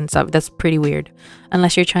lattes and stuff. That's pretty weird.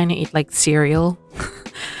 Unless you're trying to eat like cereal.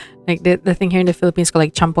 Like the thing here in the Philippines called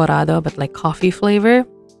like champorado, but like coffee flavor.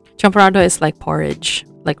 Champorado is like porridge,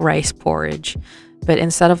 like rice porridge. But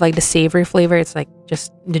instead of like the savory flavor, it's like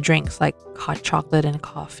just the drinks, like hot chocolate and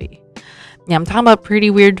coffee. Yeah, I'm talking about pretty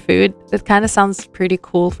weird food. That kind of sounds pretty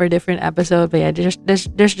cool for a different episode. But yeah,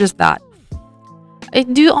 there's just that. I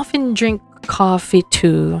do often drink coffee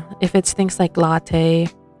too. If it's things like latte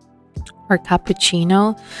or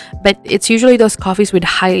cappuccino, but it's usually those coffees with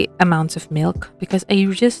high amounts of milk, because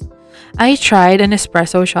I tried an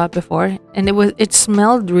espresso shot before and it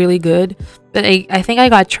smelled really good, but I think I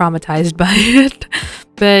got traumatized by it.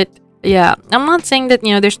 But yeah, I'm not saying that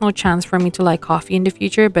there's no chance for me to like coffee in the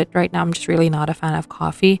future, but right now I'm just really not a fan of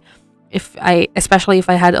coffee. Especially if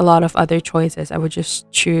I had a lot of other choices, I would just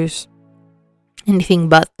choose anything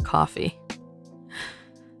but coffee.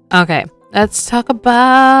 Okay, let's talk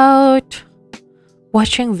about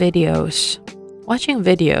watching videos.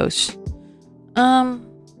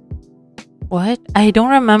 What? I don't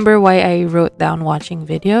remember why I wrote down watching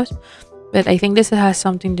videos, but I think this has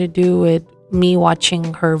something to do with me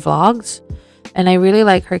watching her vlogs. And I really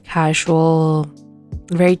like her casual,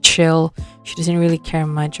 very chill. She doesn't really care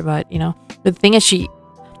much about, the thing is,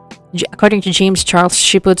 according to James Charles,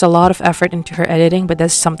 she puts a lot of effort into her editing, but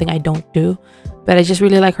that's something I don't do. But I just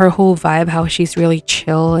really like her whole vibe, how she's really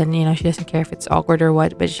chill and, she doesn't care if it's awkward or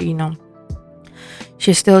what, but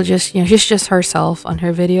she's still just, she's just herself on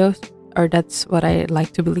her videos. Or that's what I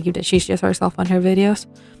like to believe, that she's just herself on her videos.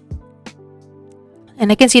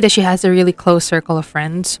 And I can see that she has a really close circle of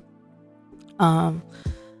friends. And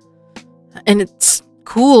it's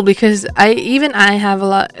cool because I have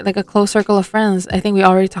a close circle of friends. I think we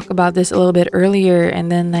already talked about this a little bit earlier.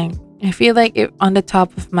 And then I feel like on the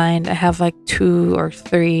top of mind, I have like 2 or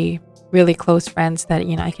 3 really close friends that,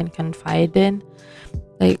 I can confide in.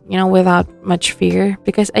 Without much fear,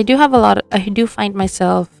 because I do find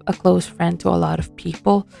myself a close friend to a lot of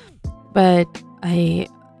people, but I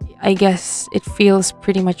I guess it feels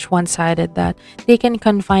pretty much one-sided that they can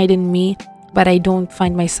confide in me, but I don't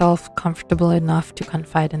find myself comfortable enough to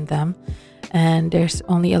confide in them. And there's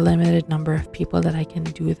only a limited number of people that I can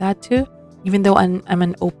do that to. Even though I'm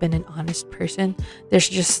an open and honest person, there's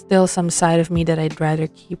just still some side of me that I'd rather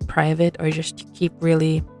keep private or just keep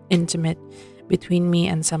really intimate between me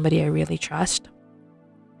and somebody I really trust.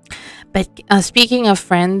 But speaking of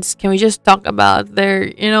friends, can we just talk about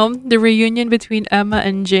the reunion between Emma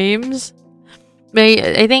and James?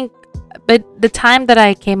 I think, but the time that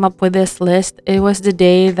I came up with this list, it was the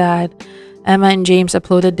day that Emma and James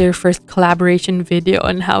uploaded their first collaboration video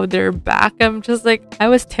on how they're back. I'm just like, I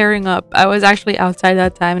was tearing up. I was actually outside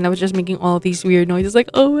that time and I was just making all these weird noises like,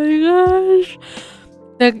 oh my gosh.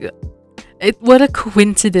 Like, what a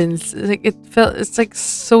coincidence. Like, it's like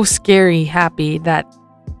so scary, happy that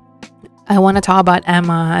I want to talk about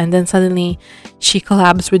Emma, and then suddenly she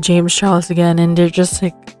collabs with James Charles again, and they're just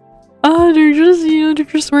like, oh, they're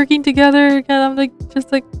just working together again. I'm like,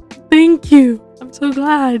 just like, thank you. I'm so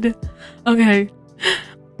glad. Okay,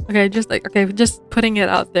 just putting it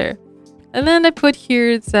out there. And then I put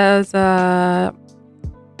here, it says,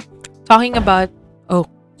 talking about, oh,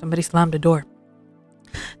 somebody slammed the door.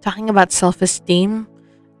 Talking about self-esteem.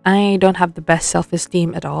 I don't have the best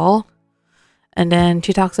self-esteem at all. And then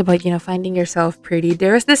she talks about, finding yourself pretty.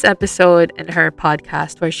 There was this episode in her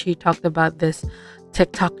podcast where she talked about this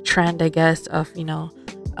TikTok trend, I guess, of,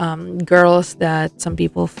 girls that some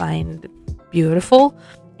people find beautiful.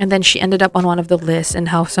 And then she ended up on one of the lists, and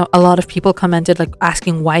how a lot of people commented, like,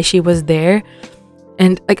 asking why she was there.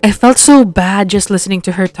 And, like, I felt so bad just listening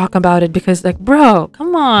to her talk about it, because, like, bro,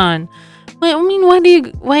 come on. Wait, I mean, why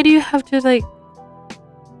do you have to, like,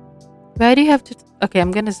 okay,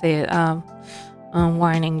 I'm gonna say it,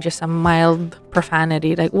 warning, just a mild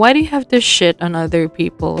profanity. Like, why do you have to shit on other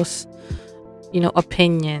people's,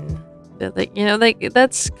 opinion? Like,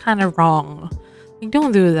 that's kind of wrong. Like,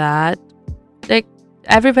 don't do that. Like,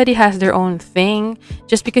 everybody has their own thing.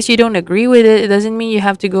 Just because you don't agree with it, it doesn't mean you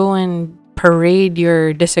have to go and parade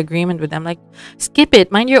your disagreement with them. Like, skip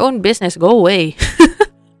it. Mind your own business. Go away.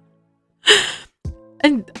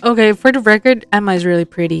 And, okay, for the record, Emma is really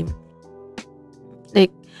pretty.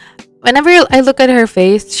 Like, whenever I look at her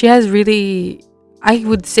face, she has really, I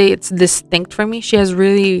would say it's distinct for me. She has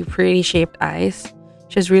really pretty shaped eyes.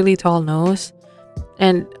 She has really tall nose.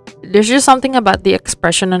 And there's just something about the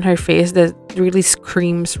expression on her face that really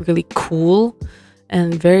screams really cool.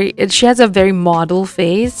 And she has a very model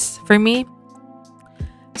face for me.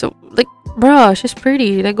 So, like, bro, she's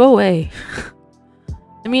pretty. Like, go away.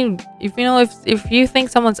 I mean, if you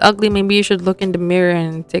think someone's ugly, maybe you should look in the mirror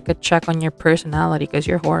and take a check on your personality, because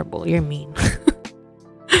you're horrible. You're mean.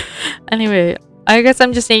 Anyway, I guess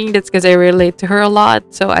I'm just saying that's because I relate to her a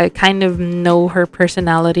lot, so I kind of know her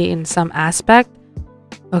personality in some aspect.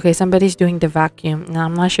 Okay, somebody's doing the vacuum. Now,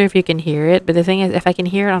 I'm not sure if you can hear it, but the thing is, if I can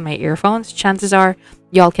hear it on my earphones, chances are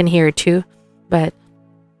y'all can hear it too. But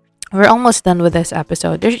we're almost done with this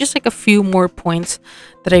episode. There's just like a few more points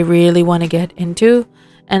that I really want to get into.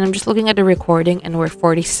 And I'm just looking at the recording, and we're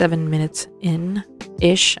 47 minutes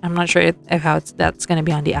in-ish. I'm not sure if that's going to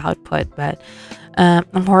be on the output, but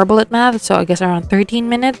I'm horrible at math, so I guess around 13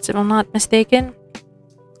 minutes, if I'm not mistaken.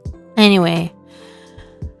 Anyway.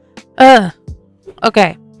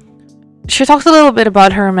 Okay. She talks a little bit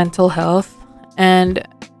about her mental health. And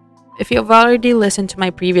if you've already listened to my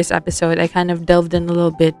previous episode, I kind of delved in a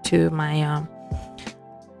little bit to my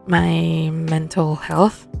mental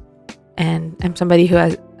health. And I'm somebody who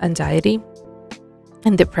has anxiety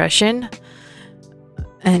and depression,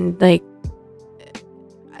 and like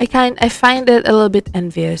I find it a little bit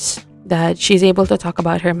envious that she's able to talk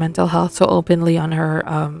about her mental health so openly on her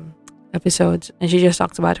episodes, and she just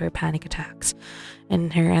talks about her panic attacks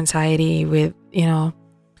and her anxiety with I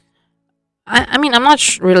mean, I'm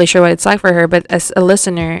not really sure what it's like for her, but as a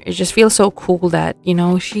listener, it just feels so cool that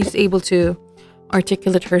she's able to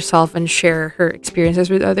articulate herself and share her experiences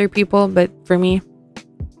with other people. But for me,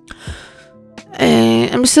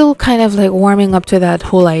 I'm still kind of like warming up to that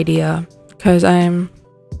whole idea, because I'm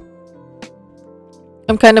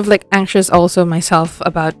kind of like anxious also myself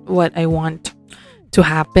about what I want to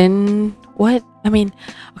happen.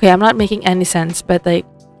 I'm not making any sense, but like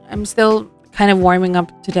I'm still kind of warming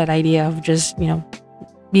up to that idea of just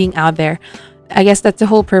being out there. I guess that's the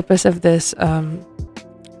whole purpose of this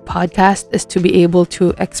podcast, is to be able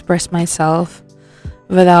to express myself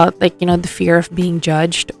without the fear of being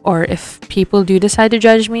judged, or if people do decide to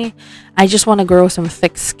judge me, I just want to grow some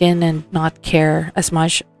thick skin and not care as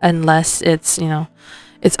much, unless it's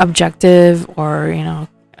it's objective, or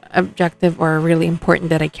objective or really important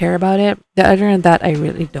that I care about it. The other than that, I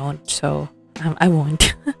really don't. So I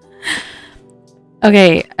won't.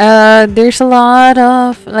 Okay. There's a lot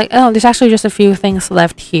of like, oh, there's actually just a few things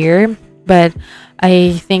left here, but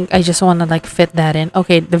I think I just want to like fit that in.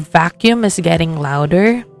 Okay, the vacuum is getting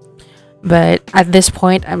louder, but at this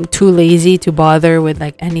point, I'm too lazy to bother with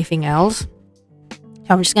like anything else. So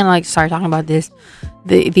I'm just gonna like start talking about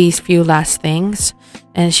these few last things.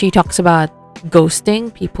 And she talks about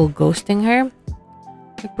ghosting, people ghosting her.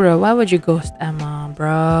 Like, bro, why would you ghost Emma,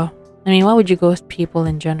 bro? I mean, why would you ghost people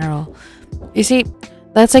in general? You see,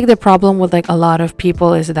 that's like the problem with like a lot of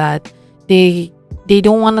people is that they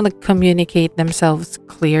don't want to like, communicate themselves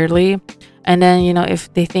clearly, and then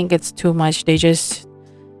if they think it's too much, they just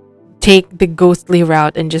take the ghostly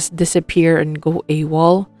route and just disappear and go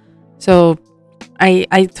AWOL. So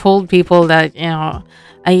I told people that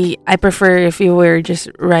I prefer if you were just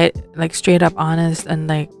right, like straight up honest, and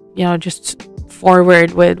like just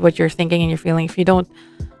forward with what you're thinking and you're feeling. If you don't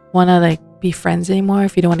want to like be friends anymore,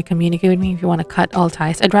 if you don't want to communicate with me, if you want to cut all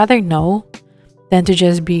ties, I'd rather know than to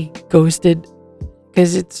just be ghosted,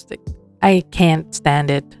 because it's like I can't stand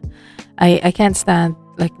it. I can't stand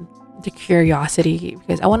like the curiosity,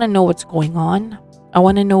 because I want to know what's going on. I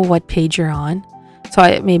want to know what page you're on,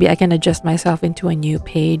 so maybe I can adjust myself into a new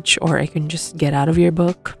page, or I can just get out of your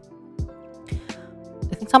book.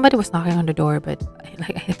 I think somebody was knocking on the door, but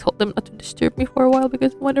I told them not to disturb me for a while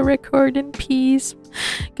because I want to record in peace.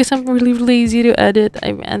 Because I'm really lazy to edit.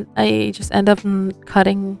 I just end up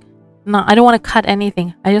cutting. No, I don't want to cut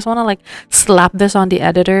anything. I just want to like slap this on the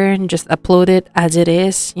editor and just upload it as it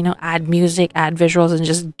is. Add music, add visuals, and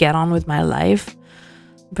just get on with my life.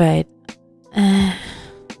 But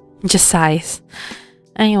just sighs.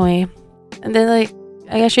 Anyway, and then like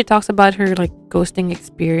I guess she talks about her like ghosting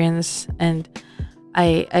experience, and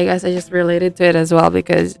I guess I just related to it as well,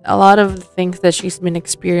 because a lot of the things that she's been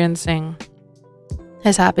experiencing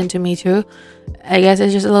has happened to me too. I guess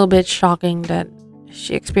it's just a little bit shocking that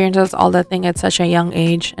she experiences all that thing at such a young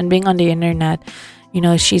age, and being on the internet,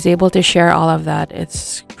 she's able to share all of that.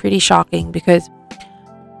 It's pretty shocking because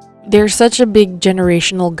there's such a big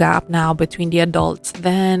generational gap now between the adults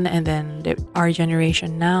then and then our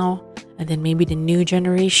generation now, and then maybe the new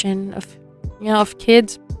generation of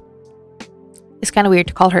kids. It's kind of weird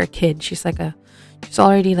to call her a kid. She's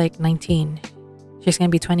already like 19. She's gonna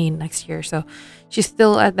be 20 next year, so she's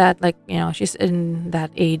still at that like she's in that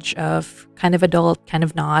age of kind of adult, kind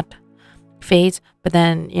of not phase. But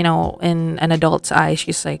then in an adult's eyes,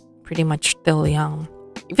 she's like pretty much still young.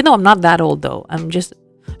 Even though I'm not that old though, I'm just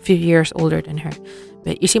a few years older than her.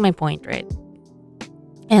 But you see my point, right?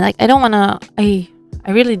 And like I don't wanna, I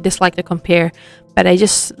really dislike to compare, but I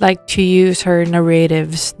just like to use her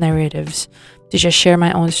narratives to just share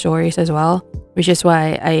my own stories as well, which is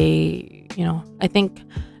why I think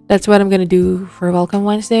that's what I'm gonna do for Welcome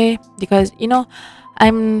Wednesday, because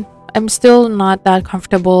I'm still not that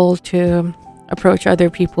comfortable to approach other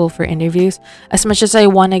people for interviews. As much as I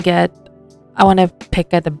want to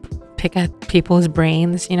pick at people's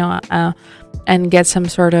brains, and get some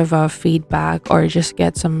sort of feedback, or just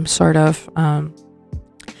get some sort of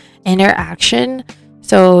interaction,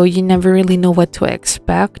 so you never really know what to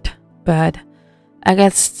expect. But I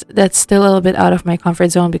guess that's still a little bit out of my comfort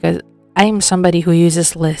zone, because I'm somebody who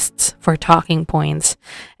uses lists for talking points,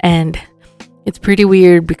 and it's pretty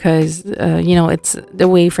weird because it's the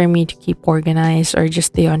way for me to keep organized or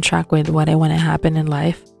just stay on track with what I want to happen in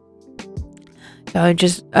life. So I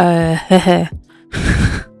just okay,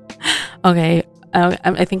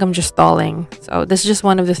 I think I'm just stalling. So this is just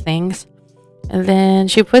one of the things. And then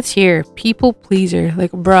she puts here, people pleaser.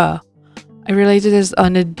 Like, bruh, I related this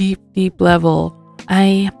on a deep level.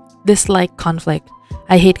 I dislike conflict.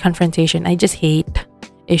 I hate confrontation. I just hate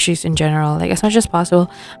issues in general. Like, as much as possible,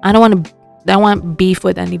 I don't want beef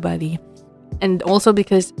with anybody. And also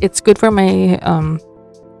because it's good for my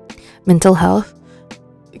mental health.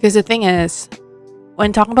 Because the thing is,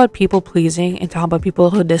 when talking about people pleasing and talking about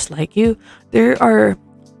people who dislike you, there are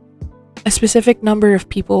a specific number of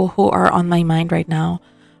people who are on my mind right now,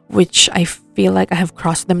 which I feel like I have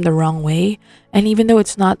crossed them the wrong way. And even though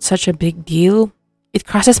it's not such a big deal, it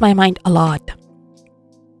crosses my mind a lot.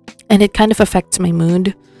 And it kind of affects my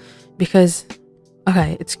mood because,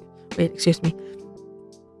 excuse me.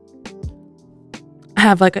 I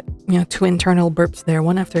have like two internal burps there,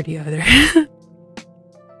 one after the other.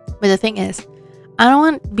 But the thing is, I don't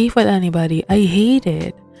want beef with anybody. I hate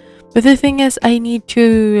it. But the thing is, I need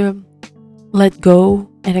to let go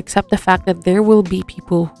and accept the fact that there will be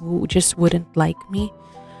people who just wouldn't like me.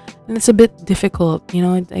 And it's a bit difficult,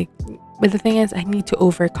 like, but the thing is, I need to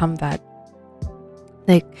overcome that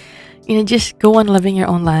Like, just go on living your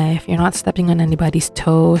own life. You're not stepping on anybody's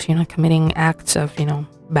toes. You're not committing acts of,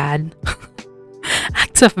 bad.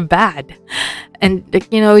 Acts of bad. And, like,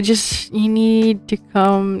 just, you need to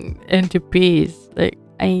come into peace. Like,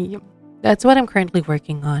 that's what I'm currently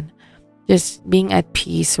working on. Just being at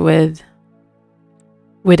peace with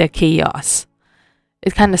the chaos.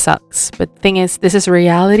 It kind of sucks, but thing is, this is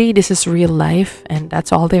reality, this is real life, and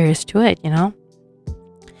that's all there is to it.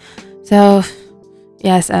 So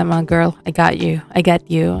yes, Emma girl, I got you,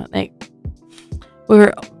 like,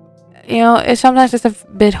 we're sometimes it's a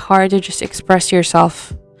bit hard to just express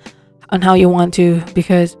yourself on how you want to,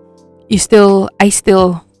 because I still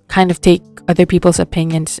kind of take other people's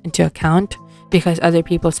opinions into account, because other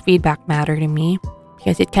people's feedback matter to me,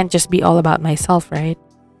 because it can't just be all about myself, right?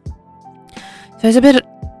 So it's a bit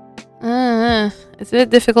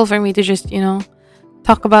difficult for me to just,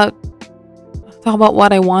 talk about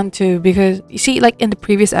what I want to, because you see, like in the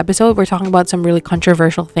previous episode, we're talking about some really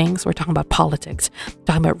controversial things. We're talking about politics, we're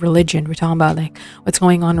talking about religion, we're talking about like what's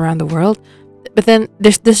going on around the world. But then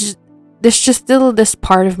there's just still this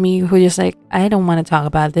part of me who just like, I don't want to talk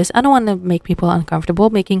about this. I don't want to make people uncomfortable.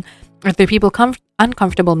 Making other people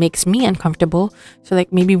uncomfortable makes me uncomfortable. So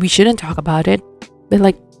like maybe we shouldn't talk about it. But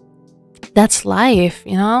like, that's life,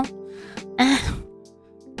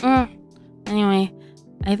 Anyway,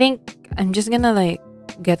 I think I'm just gonna like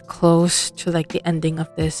get close to like the ending of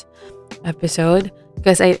this episode,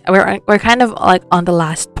 because we're kind of like on the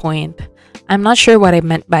last point. I'm not sure what I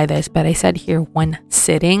meant by this, but I said here one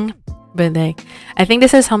sitting, but like I think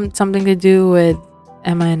this has something to do with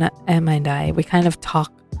Emma and I. We kind of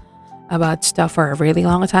talk about stuff for a really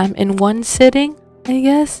long time in one sitting, I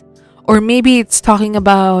guess. Or maybe it's talking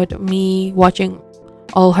about me watching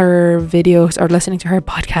all her videos or listening to her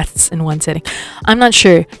podcasts in one sitting. I'm not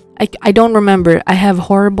sure. I don't remember. I have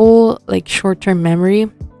horrible like short-term memory,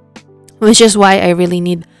 which is why I really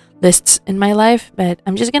need lists in my life. But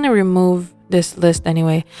I'm just gonna remove this list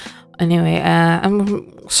anyway.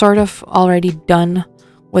 I'm sort of already done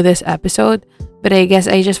with this episode, but I guess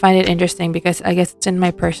I just find it interesting because I guess it's in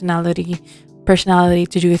my personality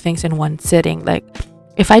to do things in one sitting. Like,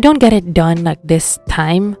 if I don't get it done like this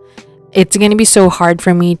time, it's gonna be so hard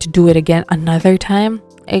for me to do it again another time.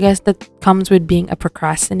 I guess that comes with being a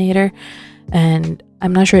procrastinator, and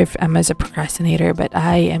I'm not sure if Emma's a procrastinator, but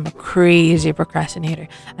I am a crazy procrastinator.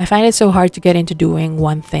 I find it so hard to get into doing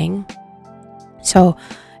one thing. So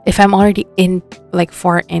if I'm already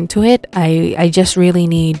far into it, I just really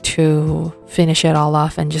need to finish it all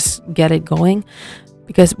off and just get it going,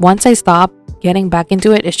 because once I stop, getting back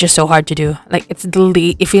into it is just so hard to do. Like,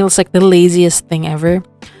 it feels like the laziest thing ever.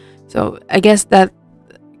 So I guess that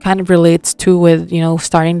kind of relates to with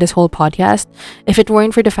starting this whole podcast. If it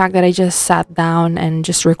weren't for the fact that I just sat down and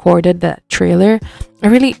just recorded that trailer,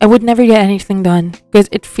 I would never get anything done, because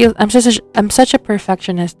it feels I'm such a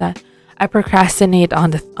perfectionist that I procrastinate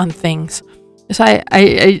on things. So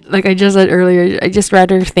I like I just said earlier, I just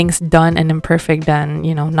rather things done and imperfect than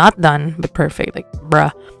not done but perfect. Like,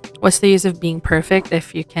 bruh, what's the use of being perfect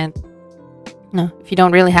if you can't, if you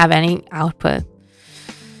don't really have any output?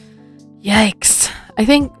 Yikes. I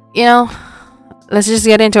think, let's just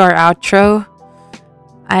get into our outro.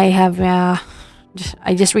 I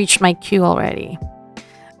just reached my cue already.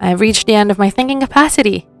 I've reached the end of my thinking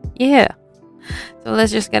capacity. Yeah. So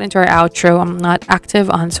let's just get into our outro. I'm not active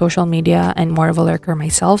on social media and more of a lurker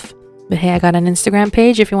myself. But hey, I got an Instagram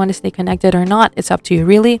page. If you want to stay connected or not, it's up to you,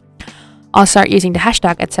 really. I'll start using the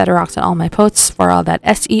hashtag #EtceteraRocks on all my posts for all that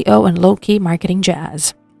SEO and low-key marketing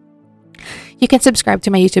jazz. You can subscribe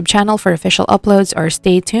to my YouTube channel for official uploads, or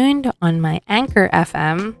stay tuned on my Anchor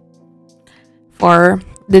FM for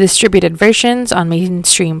the distributed versions on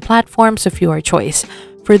mainstream platforms of your choice.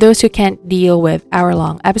 For those who can't deal with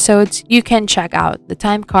hour-long episodes, you can check out the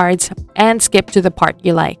time cards and skip to the part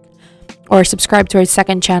you like, or subscribe to our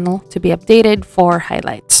second channel to be updated for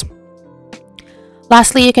highlights.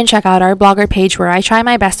 Lastly, you can check out our blogger page, where I try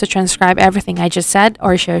my best to transcribe everything I just said,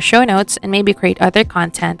 or share show notes and maybe create other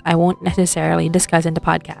content I won't necessarily discuss in the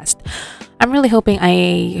podcast. I'm really hoping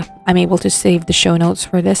I'm able to save the show notes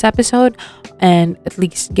for this episode and at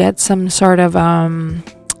least get some sort of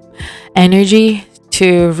energy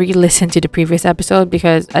to re-listen to the previous episode,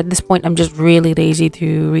 because at this point I'm just really lazy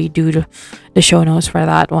to redo the show notes for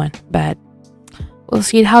that one. But we'll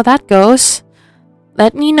see how that goes.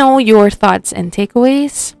 Let me know your thoughts and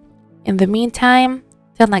takeaways. In the meantime,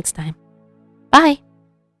 till next time. Bye!